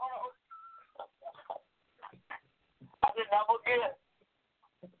 I did not forget.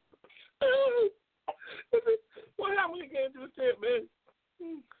 What happened when you came to the tent, man?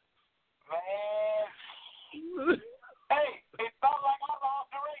 Man. Hey, it felt like I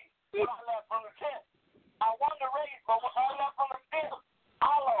lost the race when I left from the tent. I won the race, but when I left from the tent,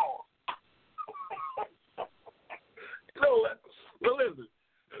 I lost. Well, listen.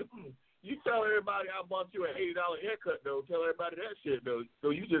 You tell everybody I bought you an $80 haircut, though. Tell everybody that shit, though. So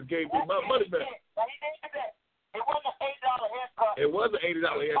you just gave me my money back. He did that. It wasn't an $80 haircut. It was an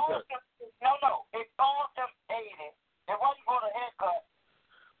 $80 haircut. No. It cost him $80. It wasn't for the haircut.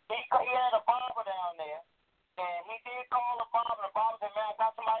 He had a barber down there, and he did call the barber. The barber said, man, I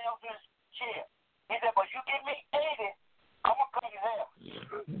got somebody else's chair. He said, but you give me $80, I'm going to cut his hair.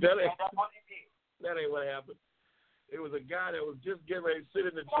 And that's what he did. That ain't what happened. It was a guy that was just getting ready to sit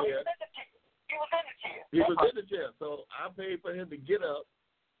in the chair. He was in the chair. He was in the chair. So I paid for him to get up,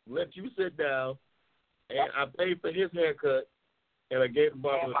 let you sit down, and I paid for his haircut, and I gave the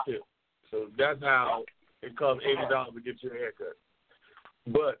barber a tip. So that's how it cost $80 to get your haircut.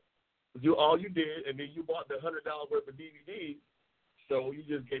 But all you did, and then you bought the $100 worth of DVDs, so you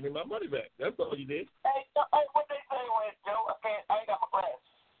just gave me my money back. That's all you did. Hey, what they say was, Joe? I ain't got my glasses.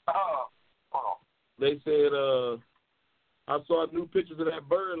 Hold on. They said, I saw new pictures of that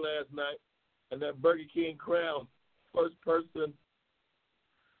bird last night, and that Burger King crown. First person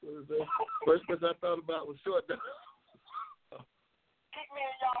I thought about was short dog. Keep me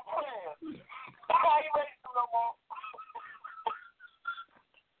in y'all plans. I ain't ready for no more.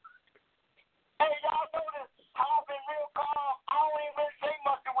 Hey, y'all know this. I've been real calm. I don't even really say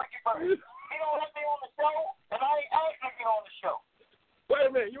much to Wiki Bird. He don't let me on the show, and I ain't asked to get on the show. Wait a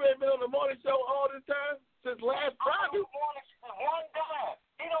minute, you ain't been on the morning show all this time? Since last Friday? One time.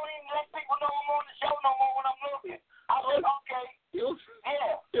 He don't even let people know I'm on the show no more when I'm looking. I said, okay. He'll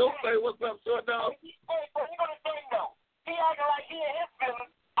say, what's up, short dog? Hey, but you know the thing, though. He acting like he in his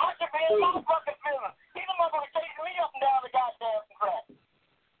feelings. I should be in my fucking feelings. He's the motherfucker chasing me up and down the goddamn track.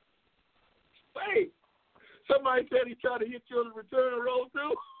 Wait. Somebody said he tried to hit you on the return road,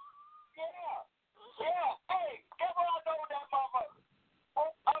 too? Yeah. Hey, guess what I know with that motherfucker? Oh,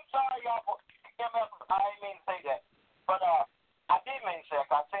 I'm sorry, y'all. I didn't mean to say that. But I did mean to say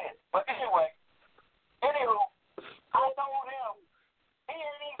it. I said it. But anyway, I told him he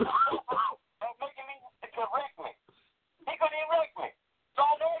ain't even of making me to correct me. He couldn't even wreck me. So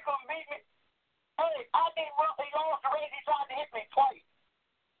I know he couldn't beat me. Hey, I didn't run. He lost the race. He tried to hit me twice.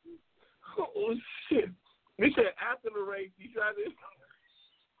 Oh, shit. He said after the race, he tried to...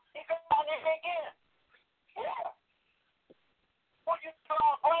 He couldn't try to hit me again. Yeah. What you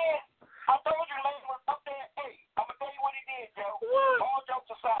saw playing? I told you, man, was up there. Hey, I'm going to tell you what he did, Joe. What? All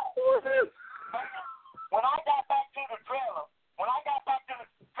jokes aside. What? When I got back to the trailer, you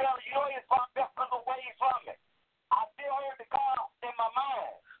know he was parked up a little ways from me. I still heard the car in my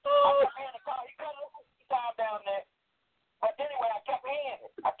mind. I kept hearing the car. He cut a little time down there. But anyway, I kept hearing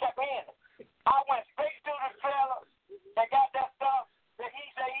it. I went straight to the trailer. They got that stuff that he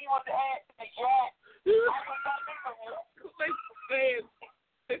said he was at the jack. I was not leaving here.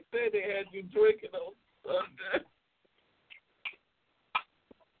 They said they had you drinking on Sunday.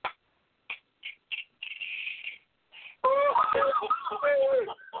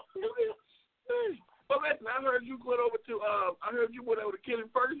 Well, listen, I heard you went over to Kenny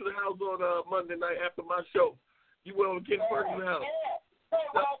Ferguson's house on Monday night after my show. You went over to Kenny Ferguson's house. Yeah. Hey,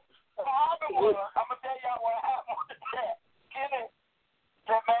 well, what happened was, I'm going to tell y'all what happened with that. Kenny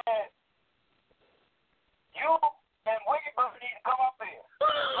said, man, you and Wiggy Bird need to come up here.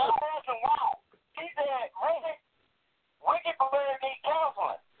 I asked him why. He said, really? Wiggy Bird need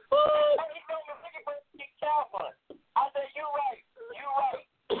counseling. He told me Wiggy Bird need counseling. I said, you right.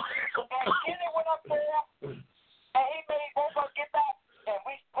 And Kenny went up there, and he made both of us get back, and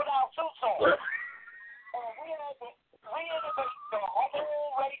we put our suits on. And we had to reinnovate the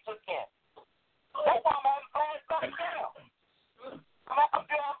whole race again. That's why I'm having flashbacks now. I'm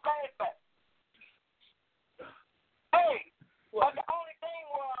still having flashbacks. Hey, but the only thing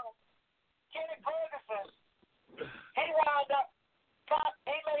was, Kenny Ferguson, he wound up,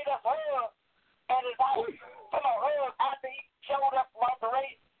 he made us hug at his house. Come on, hug after he showed up about the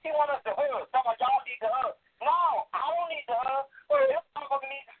race. He wanted us to hug. Some of y'all need to hug. No, I don't need to hug. Well, this motherfucker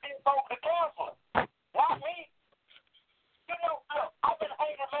needs to sit over the counselor. Not me. You know, look, I've been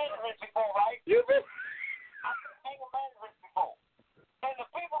anger management before, right? I've been anger management before. And the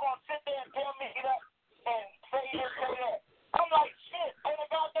people gonna sit there and tell me get up and say this, say that. I'm like, shit, ain't a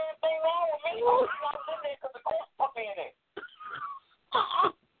goddamn thing wrong with me. I'm sitting there because the court put me in there.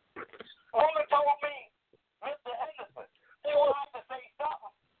 Woman told me, Mr. Henderson, they will have to say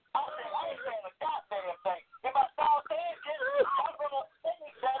something. I said, I ain't saying a goddamn thing. If I start saying shit, I'm going to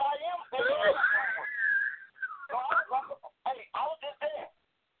think that I am saying it. So I was just there.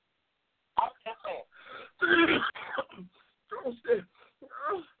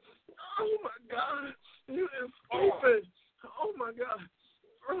 Oh, my God. You is stupid. Oh, my God.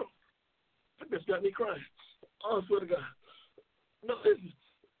 This got me crying. Oh, I swear to God. No, listen.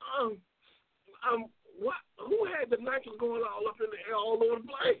 What? Who had the nitrous going all up in the air all over the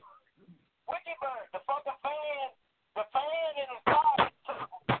place? Wiggy Bird, the fucking fan in the car.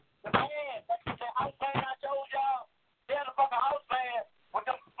 The fan, the house fan I told y'all, they're the fucking house fan with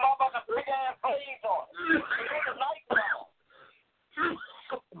the motherfucking big ass sleeves on. It's the night on.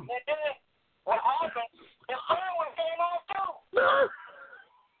 And then what happened? The fan one came off too.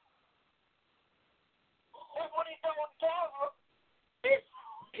 That's what he told the camera.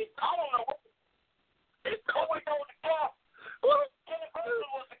 I don't know what. It's always on the cap. Kenny Ferguson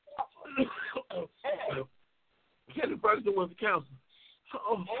was the counselor. Yeah. Kenny Ferguson was the counselor.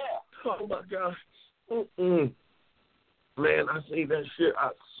 Oh, yeah. Oh my God. Man, I see that shit. I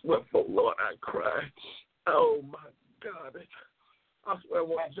swear for Lord, I cried. Oh my God. I swear I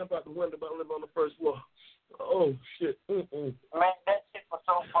want to jump out the window, but I live on the first floor. Oh shit. Man, that shit was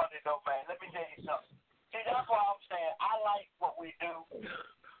so funny though, man. Let me tell you something. See, that's why I'm saying I like what we do.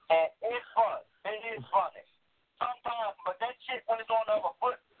 And it's fun. It is funny. Sometimes, but that shit when it's on the other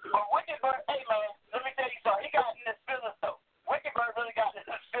foot. But Wiggy Bird, hey man, let me tell you something. He got in his feelings though. Wiggy Bird really got in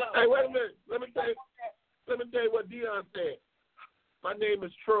his feelings. Hey, wait a minute. Let me tell you what Dion said. My name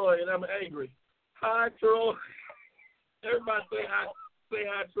is Troy and I'm angry. Hi, Troy. Everybody say hi. Say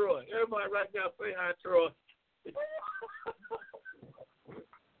hi, Troy. Everybody right now say hi, Troy.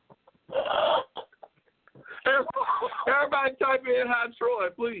 Everybody type in hi, Troy,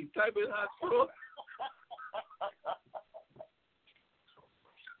 please. Type in hi, Troy.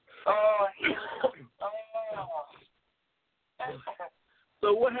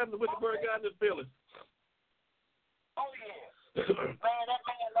 So what happened with the bird guy in his feelings? Oh, yeah. Man, that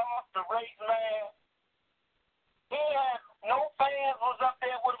man lost the race, man. He had no fans was up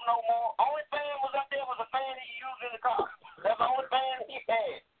there with him no more. Only fan was up there was a fan he used in the car. That's the only fan he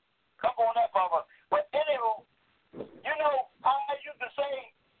had. Come on that, brother. But anywho, you know how I used to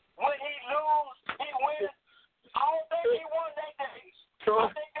say, when he lose, he wins. I don't think he won that day. I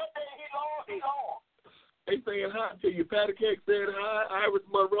think that day he lost, he lost. They saying hi to you. Patty Cake said hi. Iris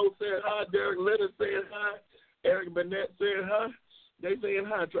Monroe said hi. Derek Leonard said hi. Eric Burnett said hi. They saying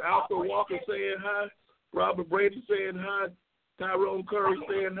hi. Alfred Walker saying hi. Robert Brady saying hi. Tyrone Curry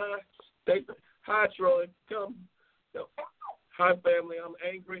saying hi. Hi, Troy. Come. Hi, family. I'm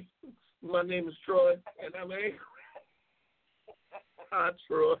angry. My name is Troy, and I'm angry. Hi,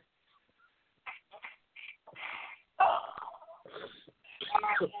 Troy.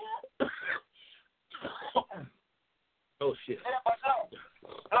 Oh, shit. Yeah, but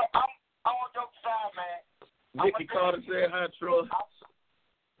look, I'm on your side, man. Nikki Carter said hi, Troy.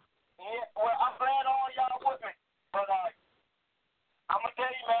 Yeah, well, I'm glad all y'all with me. But I'm going to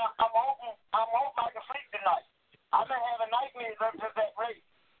tell you, man, I'm hoping I can sleep tonight. I've been having nightmares ever since that race.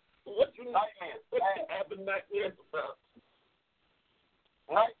 What you nightmares? What you having nightmares about?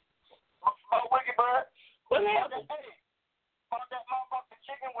 Right? About Wiggy Bird. What happened? Hey, about that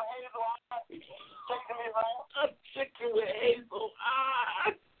man. A chicken with hazel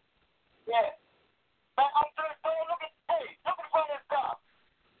eyes. Yeah. Man, I'm just saying, look at the front of this car.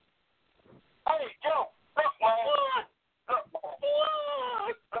 Hey, Joe, look, man. Look, man.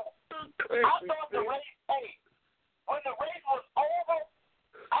 I thought the race, when the race was over,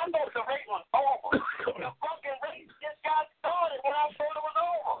 I thought the race was over. The fucking race just got started when I thought it was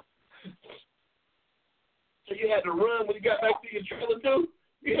over. So you had to run when you got back to your trailer, too?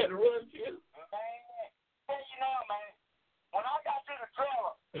 You had to run, too? Man, tell you now, man, when I got to the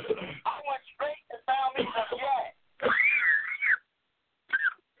trailer, I went straight and found me some yak.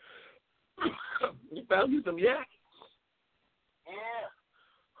 You found you some yak? Yeah.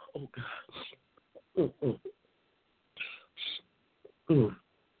 Oh, God.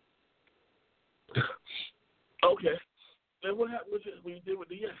 Okay. Then what happened with when you did with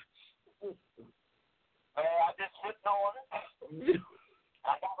the yak? Man, I just sitting on it.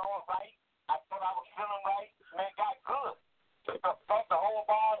 I got on right. I thought I was feeling right. Man, got good. Felt the whole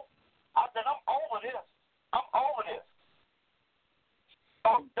bottle. I said, I'm over this. I'm over this.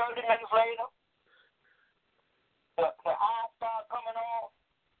 30 minutes later, the eye started coming on,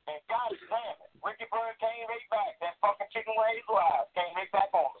 and God damn it, Ricky Bird came right back. That fucking chicken with hazel eyes came right back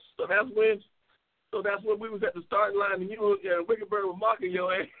on us. So that's when we was at the starting line, and you and Ricky Bird was mocking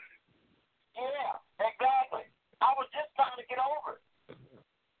your ass. Yeah, exactly. I was just trying to get over it.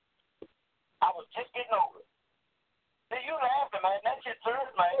 I was just getting over it. See, you laughing, man. That shit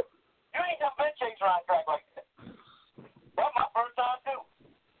serious, man. You ain't never been chasing around track like that. That's my first time, too.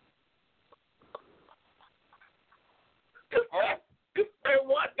 Yeah? Hey,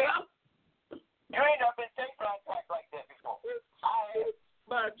 what now? You ain't never been chasing around track like that before. I have.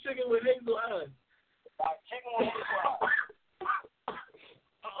 By a chicken with hazel eyes. By a chicken with hazel eyes.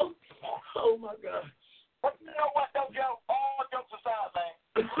 Oh, my God. But you know what, though, Joe? All jokes aside,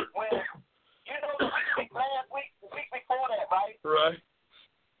 man. When, you know, the week before that, right? Right.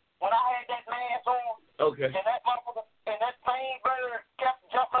 When I had that mask on, Okay. and that motherfucker, and that same bird kept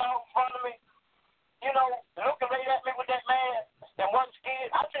jumping out in front of me, you know, looking right at me with that mask, and wasn't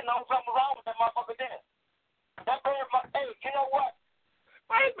scared. I should know something wrong with that motherfucker then. That bird, hey, you know what?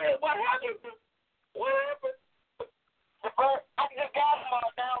 Wait a minute, what happened? What happened? The bird, I just got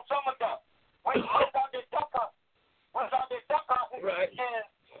him down summer duck. We was out there duck hunting. Right. And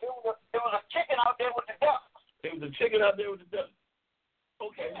there was a chicken out there with the ducks. There was a chicken out there with the duck.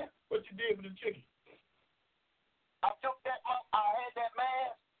 Okay, what you did with the chicken? I had that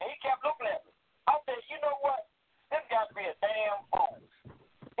mask, and he kept looking at me. I said, you know what? This got to be a damn fool.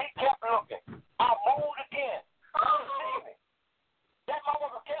 He kept looking. I moved again. He see me. That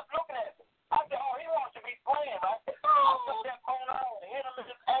motherfucker kept looking at me. I said, oh, he wants to be playing, right? I put that phone on and hit him in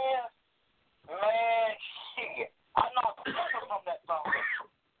his ass. Man, shit. I knocked the feather from that song.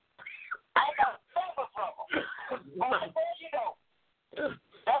 I got feather from him. But I tell you though,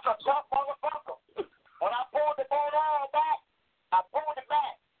 that's a tough motherfucker. When I pulled the phone on back, I pulled it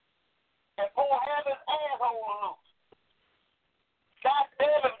back and pulled half his asshole loose. God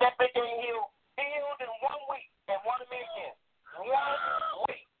damn it, that bitch ain't healed. He healed in 1 week and wanted me again. 1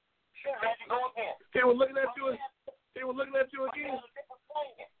 week. She ready to go again. He was looking at you. He was looking at you He again. had a different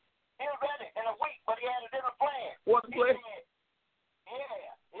plan. He was ready in a week, but he had a different plan. What's the plan?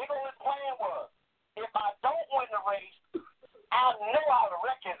 Yeah, you know what his plan was? If I don't win the race, I know how to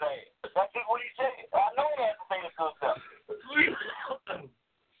wreck his ass. That's just what he said. I know he had to say the good stuff.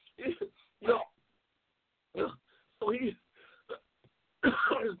 So his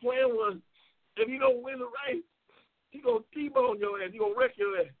plan was, if you don't win the race, he gonna T-bone your ass. He gonna wreck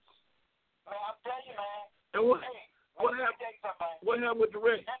your ass. Man, I'm telling you, man. And what happened? What happened with the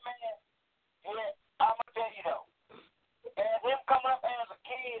race? That man, yeah, I'm gonna tell you though. As him coming up as a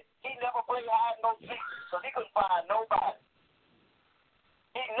kid, he never played hide and go seek, so he couldn't find nobody.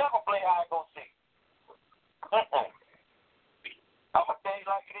 He never played hide and go seek. I'm gonna tell you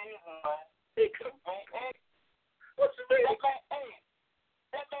like it is, man. Man, What you mean?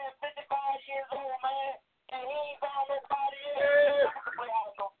 That man 55 years old, man, and he ain't found nobody else. Play hide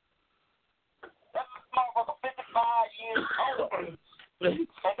and go. That motherfucker 55 years old.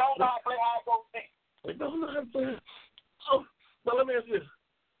 And don't know how to play hide and go seek. They don't know how to play. Oh, but let me ask you this.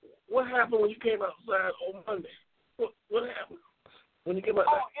 What happened when you came outside on Monday? What happened when you came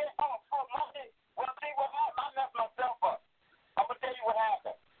outside? Monday. Well, see what happened? I messed myself up. I'm going to tell you what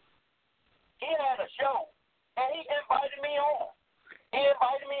happened. He had a show, and he invited me on.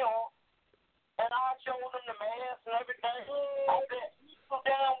 And I showed him the mask and everything. I said, you so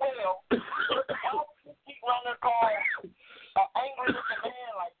damn well. Why would you keep running across an angry looking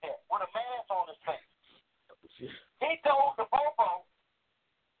man like that with a mask on his face? He told the popo,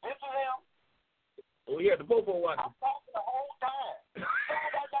 this is him. Oh, he had the popo watching. I'm talking the whole time. As soon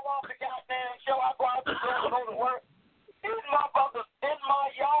as I got off the goddamn show, I go out the door and go to work. These motherfuckers in my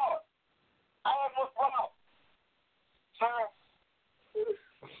yard. I have no problem. Sir, you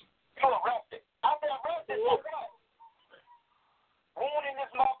arrested. I've been arrested for what? Wounding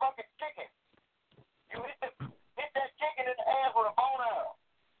this motherfucking chicken. You hit that chicken in the ass with a bone arrow.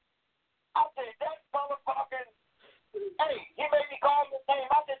 I said, that motherfucking, hey, he made me call his name.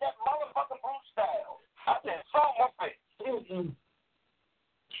 I said, that motherfucking Bruce style. I said, son of a bitch.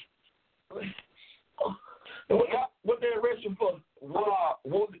 What they arrest you for?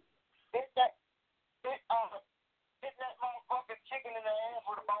 Hit that motherfucking chicken in the ass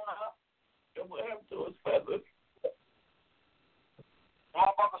with a bone arrow. What happened to his feathers?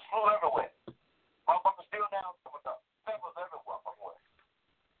 Motherfuckers flew everywhere. Motherfuckers still down with the feathers everywhere.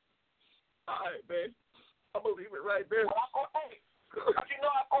 All right, man. I'm going to leave it right there. But you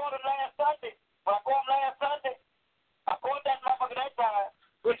know, I called him last Sunday. When I called him last Sunday, I called that motherfucker that time.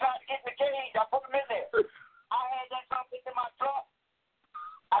 We tried to get in the cage. I put him in there. I had that something in my truck.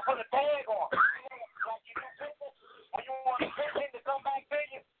 I put a tag on it. Like you do business. When you want to get him to come back to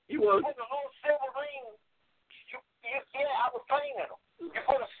you, You was. put a little silver ring. I was training him. You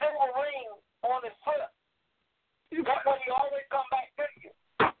put a silver ring on his foot. That's when he always come back to you.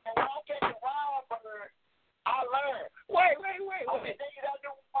 And when I catch a wild bird, I learned. Wait. Only thing you got to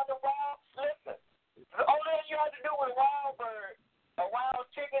do on the wild, listen. The only thing you have to do with a wild bird, a wild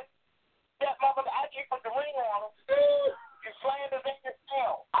chicken, that motherfucker, after you put the ring on him, you slammed his in your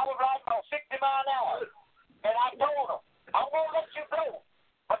tail. I was riding about 60 miles an hour. And I told him, I'm going to let you go.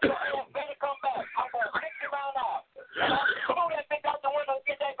 But your ass better come back. I'm going 60 miles an hour. And I threw that thing out the window and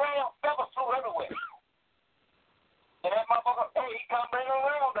get that ground. Feathers flew everywhere. And that motherfucker, hey, he come right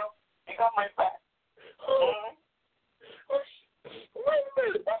around, though. He come right back. Mm-hmm. Wait a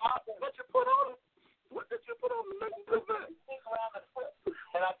minute. What you put on him? What did you put on him? Around the foot.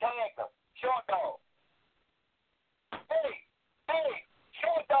 And I tagged him. Short dog. Hey,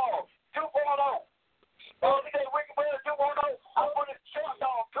 short dog. 2.0. Oh, look at that wicked bird 2.0. I put it short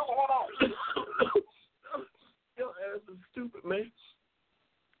dog 2.0. Your ass is stupid, man.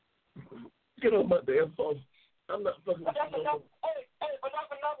 Get on my damn phone. I'm not fucking with you no more. Hey, but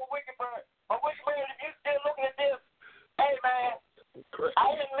that's another wicked bird. But wicked bird, if you still looking at this, hey, man, I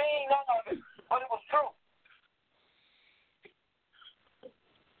didn't mean none of it, but it was true.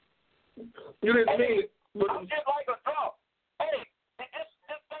 You didn't mean it. I'm just like a drunk. Hey,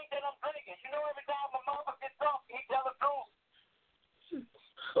 this thing that I'm drinking, you know, every time my mama gets drunk, he tell the truth.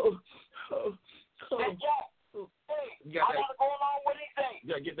 Hey, Jack. Hey, I gotta go along with what he say.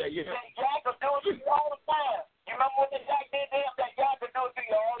 You gotta get that, yeah. That Jack will do it to you all the time. You remember what that Jack did to him? That Jack will do it to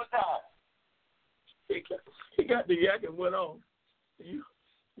you all the time. He got the yak and went on.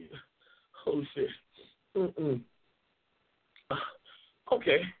 Oh, shit.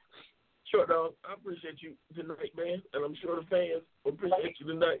 Okay. Short dog, I appreciate you tonight, man, and I'm sure the fans appreciate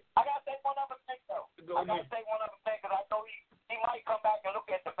you tonight. I gotta say one other thing, though. I gotta say one other thing, because I know he might come back and look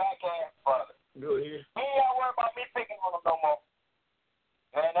at the back half of it. Go ahead. He ain't gotta worry about me picking on him no more.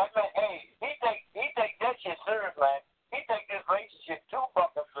 Man, that man, hey, he take that shit serious, man. He take this race shit too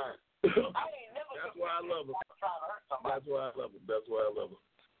fucking serious. I ain't never. That's why I love him. Trying to hurt somebody. That's why I love him.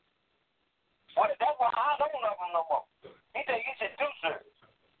 Well, that's why I don't love him no more. He take his shit too serious.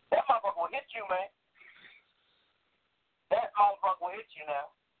 That motherfucker will hit you, man. That motherfucker will hit you now.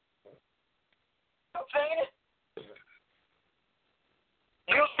 You seen it?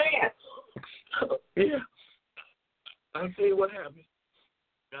 You seen it? Yeah. I see what happened.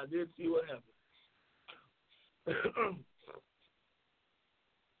 I did see what happened.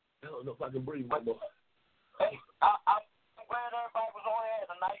 I don't know if I can breathe no more. Hey, I'm glad everybody was on here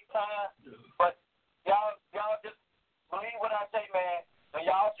at a nice time, but y'all just believe what I say, man. When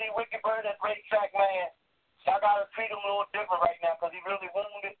y'all see Wicked Bird at racetrack, man, y'all gotta treat him a little different right now because he really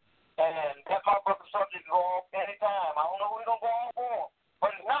wounded, and that motherfucker subject can go off anytime. I don't know who he's gonna go off for,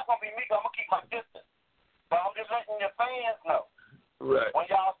 but it's not gonna be me. I'm gonna keep my distance. But I'm just letting your fans know. Right.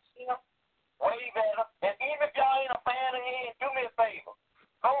 When y'all see him, wave at him, and even if y'all ain't a fan of his, do me a favor.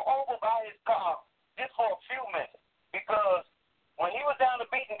 Go over by his car just for a few minutes, because when he was down the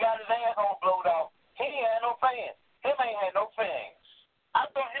beach and got his asshole blowed out, he ain't had no fans. Him ain't had no fans. I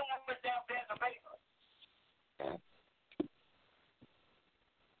thought him went down there in the basement.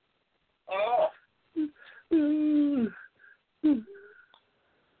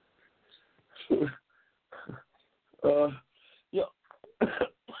 Yeah.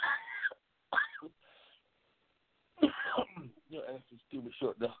 Your ass is stupid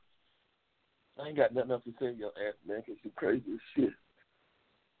short, though. I ain't got nothing else to say to your ass, man, because you crazy as shit.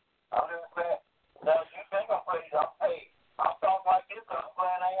 I'm just saying. Now, you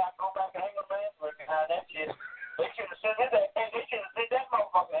have did that. And they should have did that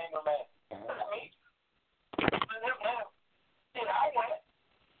motherfucker anger man. Not me. Now. Shit, I went.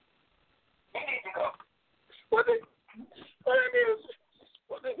 He needs to go. What they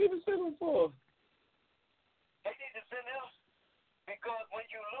need to send him for? They need to send him because when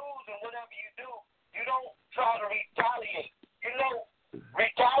you lose and whatever you do, you don't try to retaliate. You know,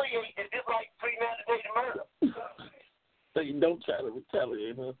 retaliate is just like premeditated murder. So you don't try to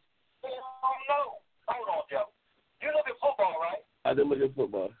retaliate, huh? Oh, no. Hold on, Joe. You look at football, right? I do look at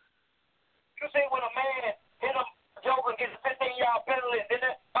football. You see when a man hit a joker and gets a 15-yard penalty,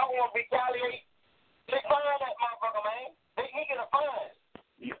 then I want to retaliate. They fine that motherfucker, man. He get a fine.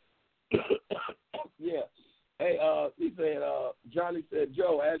 Yeah. Hey, he said, Johnny said,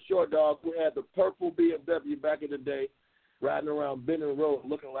 Joe, as Short Dog, we had the purple BMW back in the day, riding around Benton Road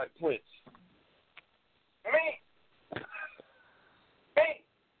looking like Prince. Me?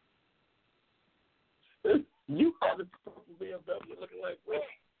 You had the purple BMW looking like Prince.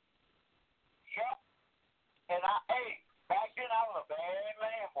 Yep. And back then I was a bad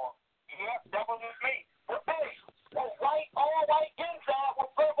man, boy. Yep, that was me. But hey, all white inside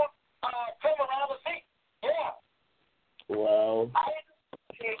with purple trim around the seat. Yeah. Wow. I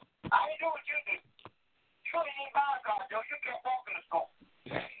didn't do what you did. You didn't buy a car, Joe. You kept walking to school.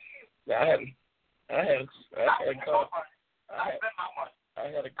 I had a car. I spent my money. I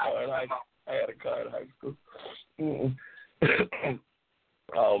had a car in high school.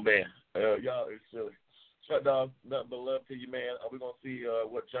 Oh man, y'all is silly. Shut Dog, nothing but love to you, man. We're gonna see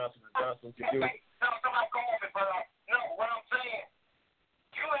what Johnson & Johnson can do. Hey, no, somebody call me, but no, what I'm saying,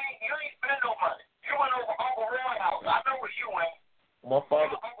 you ain't spend no money. You went over Uncle Roy's house. I know where you went. My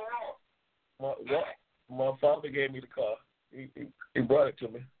father gave me the car. He brought it to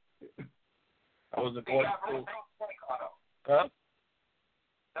me. I wasn't going to school. Huh?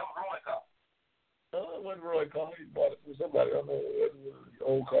 That was Roy's car. No, it wasn't Roy car. He bought it from somebody. I don't know. It was an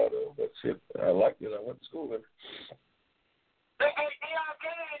old car though, but shit, I liked it. I went to school with it. Hey, Dion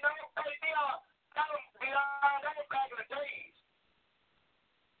Kennedy, no, hey, Dion, that was back in the days.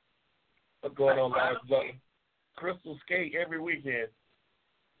 What's going on, Lars Butler? Crystal skate every weekend.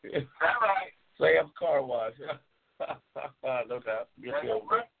 That's right. Sam's car wash. No doubt. Good deal.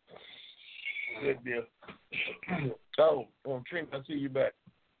 Good deal. Oh, Trina, I see you back.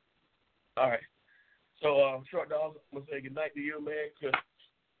 All right. So, Short Dog, I'm going to say goodnight to you, man, because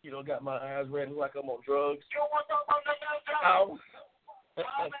you know, got my eyes red like I'm on drugs. You want to talk about that?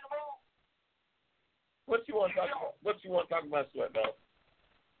 What you want to talk about? What you want to talk about, Short Dog?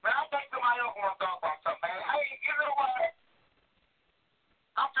 Man, I think somebody else want to talk about something, man. Hey, you know what?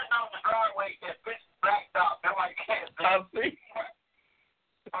 I'm sitting on the driveway that bitch blacked out. Nobody can't see. I see.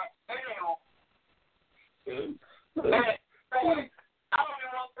 But anyway, man, I don't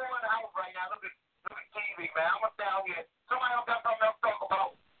even want to go in the house right now. Look at TV, man. I'm going to stay out here. Somebody else got something else to talk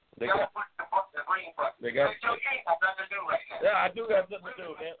about. They got the green button. They got. Hey, Joe, you ain't got nothing to do right now. Yeah, I do got something to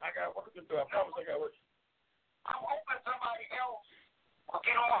do, man. I got work to do. I promise I got work. I'm hoping somebody else will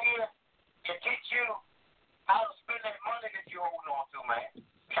get on here and teach you how to spend that money that you're holding on to, man.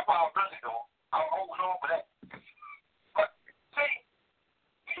 That's what I was really doing. I was holding on for that. But, see,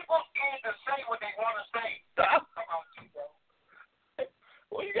 people scared to say what they want to say. Come on, Joe.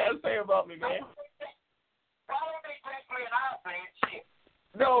 What you got to say about me, man? Why don't they take me and I say shit?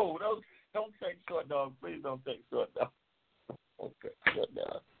 No, don't take Short Dog. Please don't take Short Dog. Okay, Short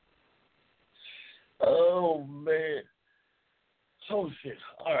Dog. Oh, man. Oh, shit.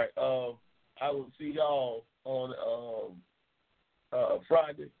 All right. I will see y'all on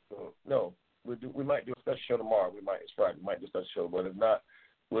Friday. No, we might do a special show tomorrow. It's Friday. We might do a special show, but if not,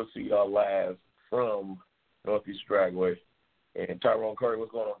 we'll see y'all live from Northeast Dragway. And Tyrone Curry,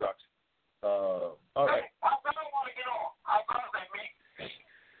 what's going on, Doctor? All right. I don't want to get on. I'll contact me.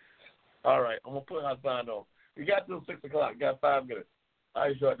 All right. I'm going to put Hassan on. We got till 6 o'clock. Got 5 minutes. All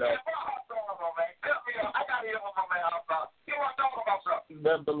right, Short Dog. I got to hear what my man Hassan. You want to talk about something?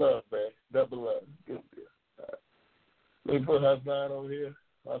 Nothing but love, man. Nothing but love. Good deal. All right. Let me put Hassan over here.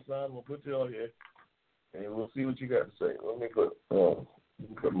 Hassan, we'll put you on here. And we'll see what you got to say. Let me put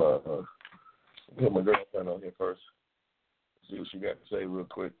my girlfriend on here first. See what she got to say real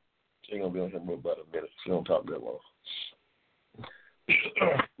quick. She ain't gonna be on here for about a minute. She don't talk that long.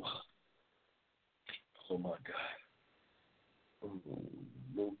 Oh my God.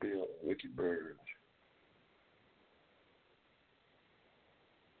 Blue Bill, Wicked Bird.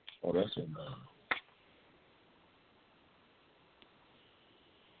 Oh, that's in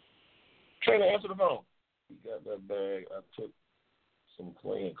Trina, answer the phone. You got that bag. I took some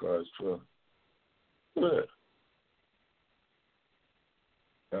playing cards to her.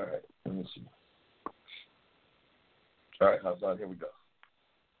 All right, let me see. All right, Hassan, here we go.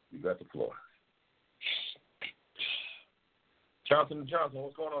 You got the floor. Johnson & Johnson,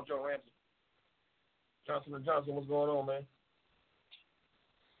 what's going on, Joe Ramsey? Johnson & Johnson, what's going on, man?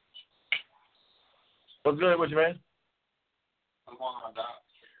 What's good with you, man? What's going on, Doc?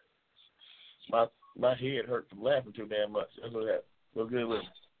 My head hurt from laughing too damn much. That's what happened. What's good with you?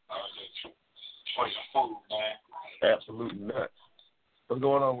 For your food, man. Absolutely nuts. What's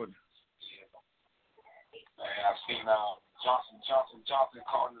going on with you? Man, I've seen Johnson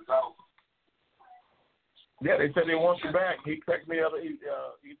calling us out. Yeah, they said they want you back. He texted me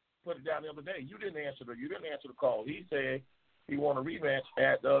he put it down the other day. You didn't answer the call. He said he want a rematch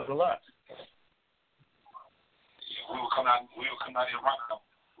at the lot. Yeah, we will come out here running them.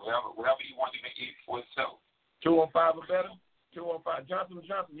 Whatever you want to make it for itself. 215 or better? 215. Johnson &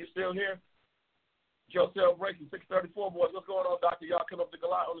 Johnson, you still here? Joseph Racing, 634 boys. What's going on, Doctor? Y'all come up to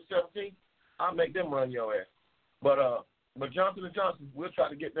Goliath on the 17th? I'll make them run your ass. But Johnson & Johnson, we'll try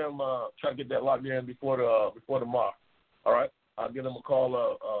to get them that locked in before tomorrow. All right, I'll give them a call.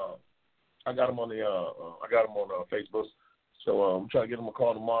 I got them on Facebook, so I'm trying to get them a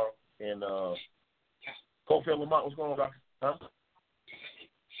call tomorrow. And Cofield Lamont, what's going on, Doctor? Huh?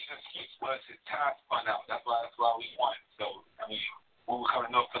 Well, his time spun out. That's why we won. So I mean, we were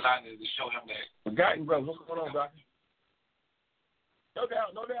coming up for London to show him that. The Guyton brothers, what's going on, Doctor? No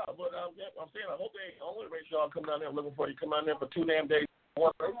doubt. But I'm saying, I hope they only race y'all come down there looking for you. Come down there for 2 damn days. No,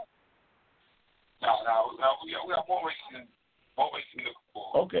 we got more racing looking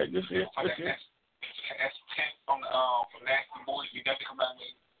for. Okay, this is. That's 10 from Nasty Boys. We definitely come down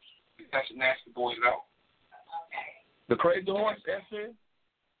there. That's the Nasty Boys out. The Crazy Horse, that's it?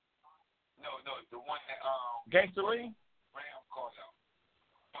 No, the one that Gangster Lee? Ram called out.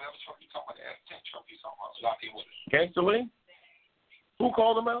 Whatever truck you talking about, the S10 truck you talking about, locked in with it. Gangster Lee? Who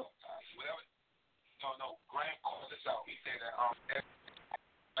called him out? Whatever. No, Graham called us out. He said that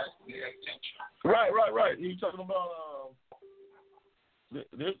that's the S10 truck. Right. He was talking about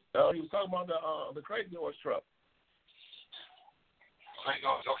he was talking about the Crazy Horse truck. Okay.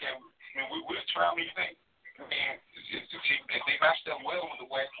 I mean, we'll try. I mean, you think? I mean, if they matched up well with the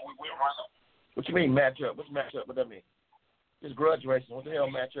way we will run them. What you mean match up? What's match up? What that mean? It's grudge racing. What the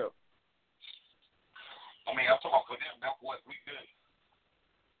hell match up? I mean, I'm talking about for them. That's what we good.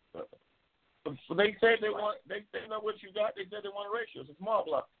 So they said they want. They know what you got. They said they want a ratio. It's a small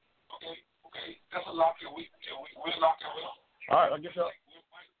block. Okay. That's a lock. We're locked in with them. All right, I'll get y'all.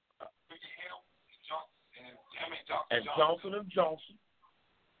 And Johnson & Johnson.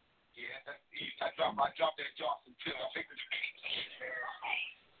 Yeah, I dropped that Johnson too. I think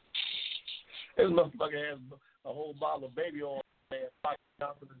this motherfucker has a whole bottle of baby oil, man.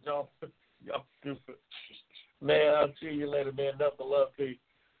 Johnson & Johnson. Y'all stupid. Man, I'll see you later, man. Nothing love to you.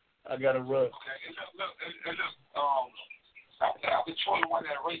 I got to run. Okay, look, after Troy won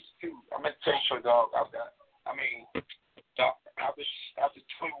that race too. I meant to tell you, dog. After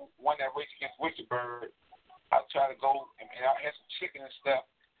Troy won that race against Witcherbird, I tried to go and I had some chicken and stuff.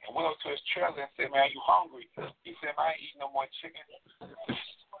 And went up to his trailer and said, "Man, you hungry?" He said, "I ain't eating no more chicken."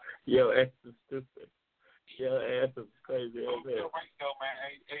 Yo, ass is stupid. Yo, ass is crazy. Good race though, man.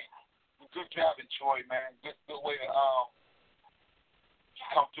 Hey, good job in Troy, man. Good way to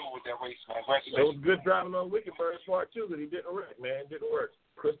come through with that race, man. Congratulations. It was good driving on Wickedbird's part too, but he didn't wreck, man. Didn't work.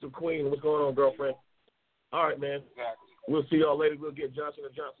 Crystal Queen, what's going on, girlfriend? All right, man. Exactly. We'll see y'all later. We'll get Johnson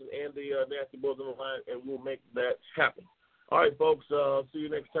 & Johnson and the Nasty Boys on the line, and we'll make that happen. All right, folks. See you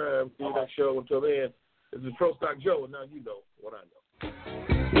next time. See you next show. Until then, this is Prostock Joe, and now you know what I know.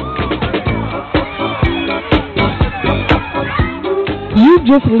 You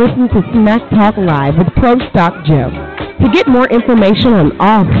just listened to Smack Talk Live with Prostock Joe. To get more information on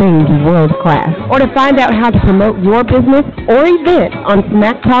all things world class, or to find out how to promote your business or event on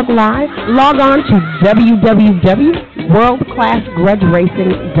Smack Talk Live, log on to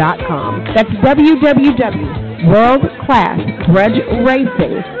www.worldclassgrudgeracing.com. That's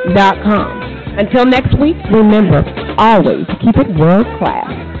www.worldclassgrudgeracing.com. Until next week, remember, always keep it world class.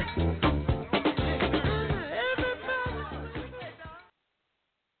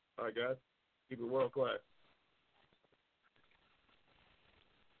 All right, guys, keep it world class.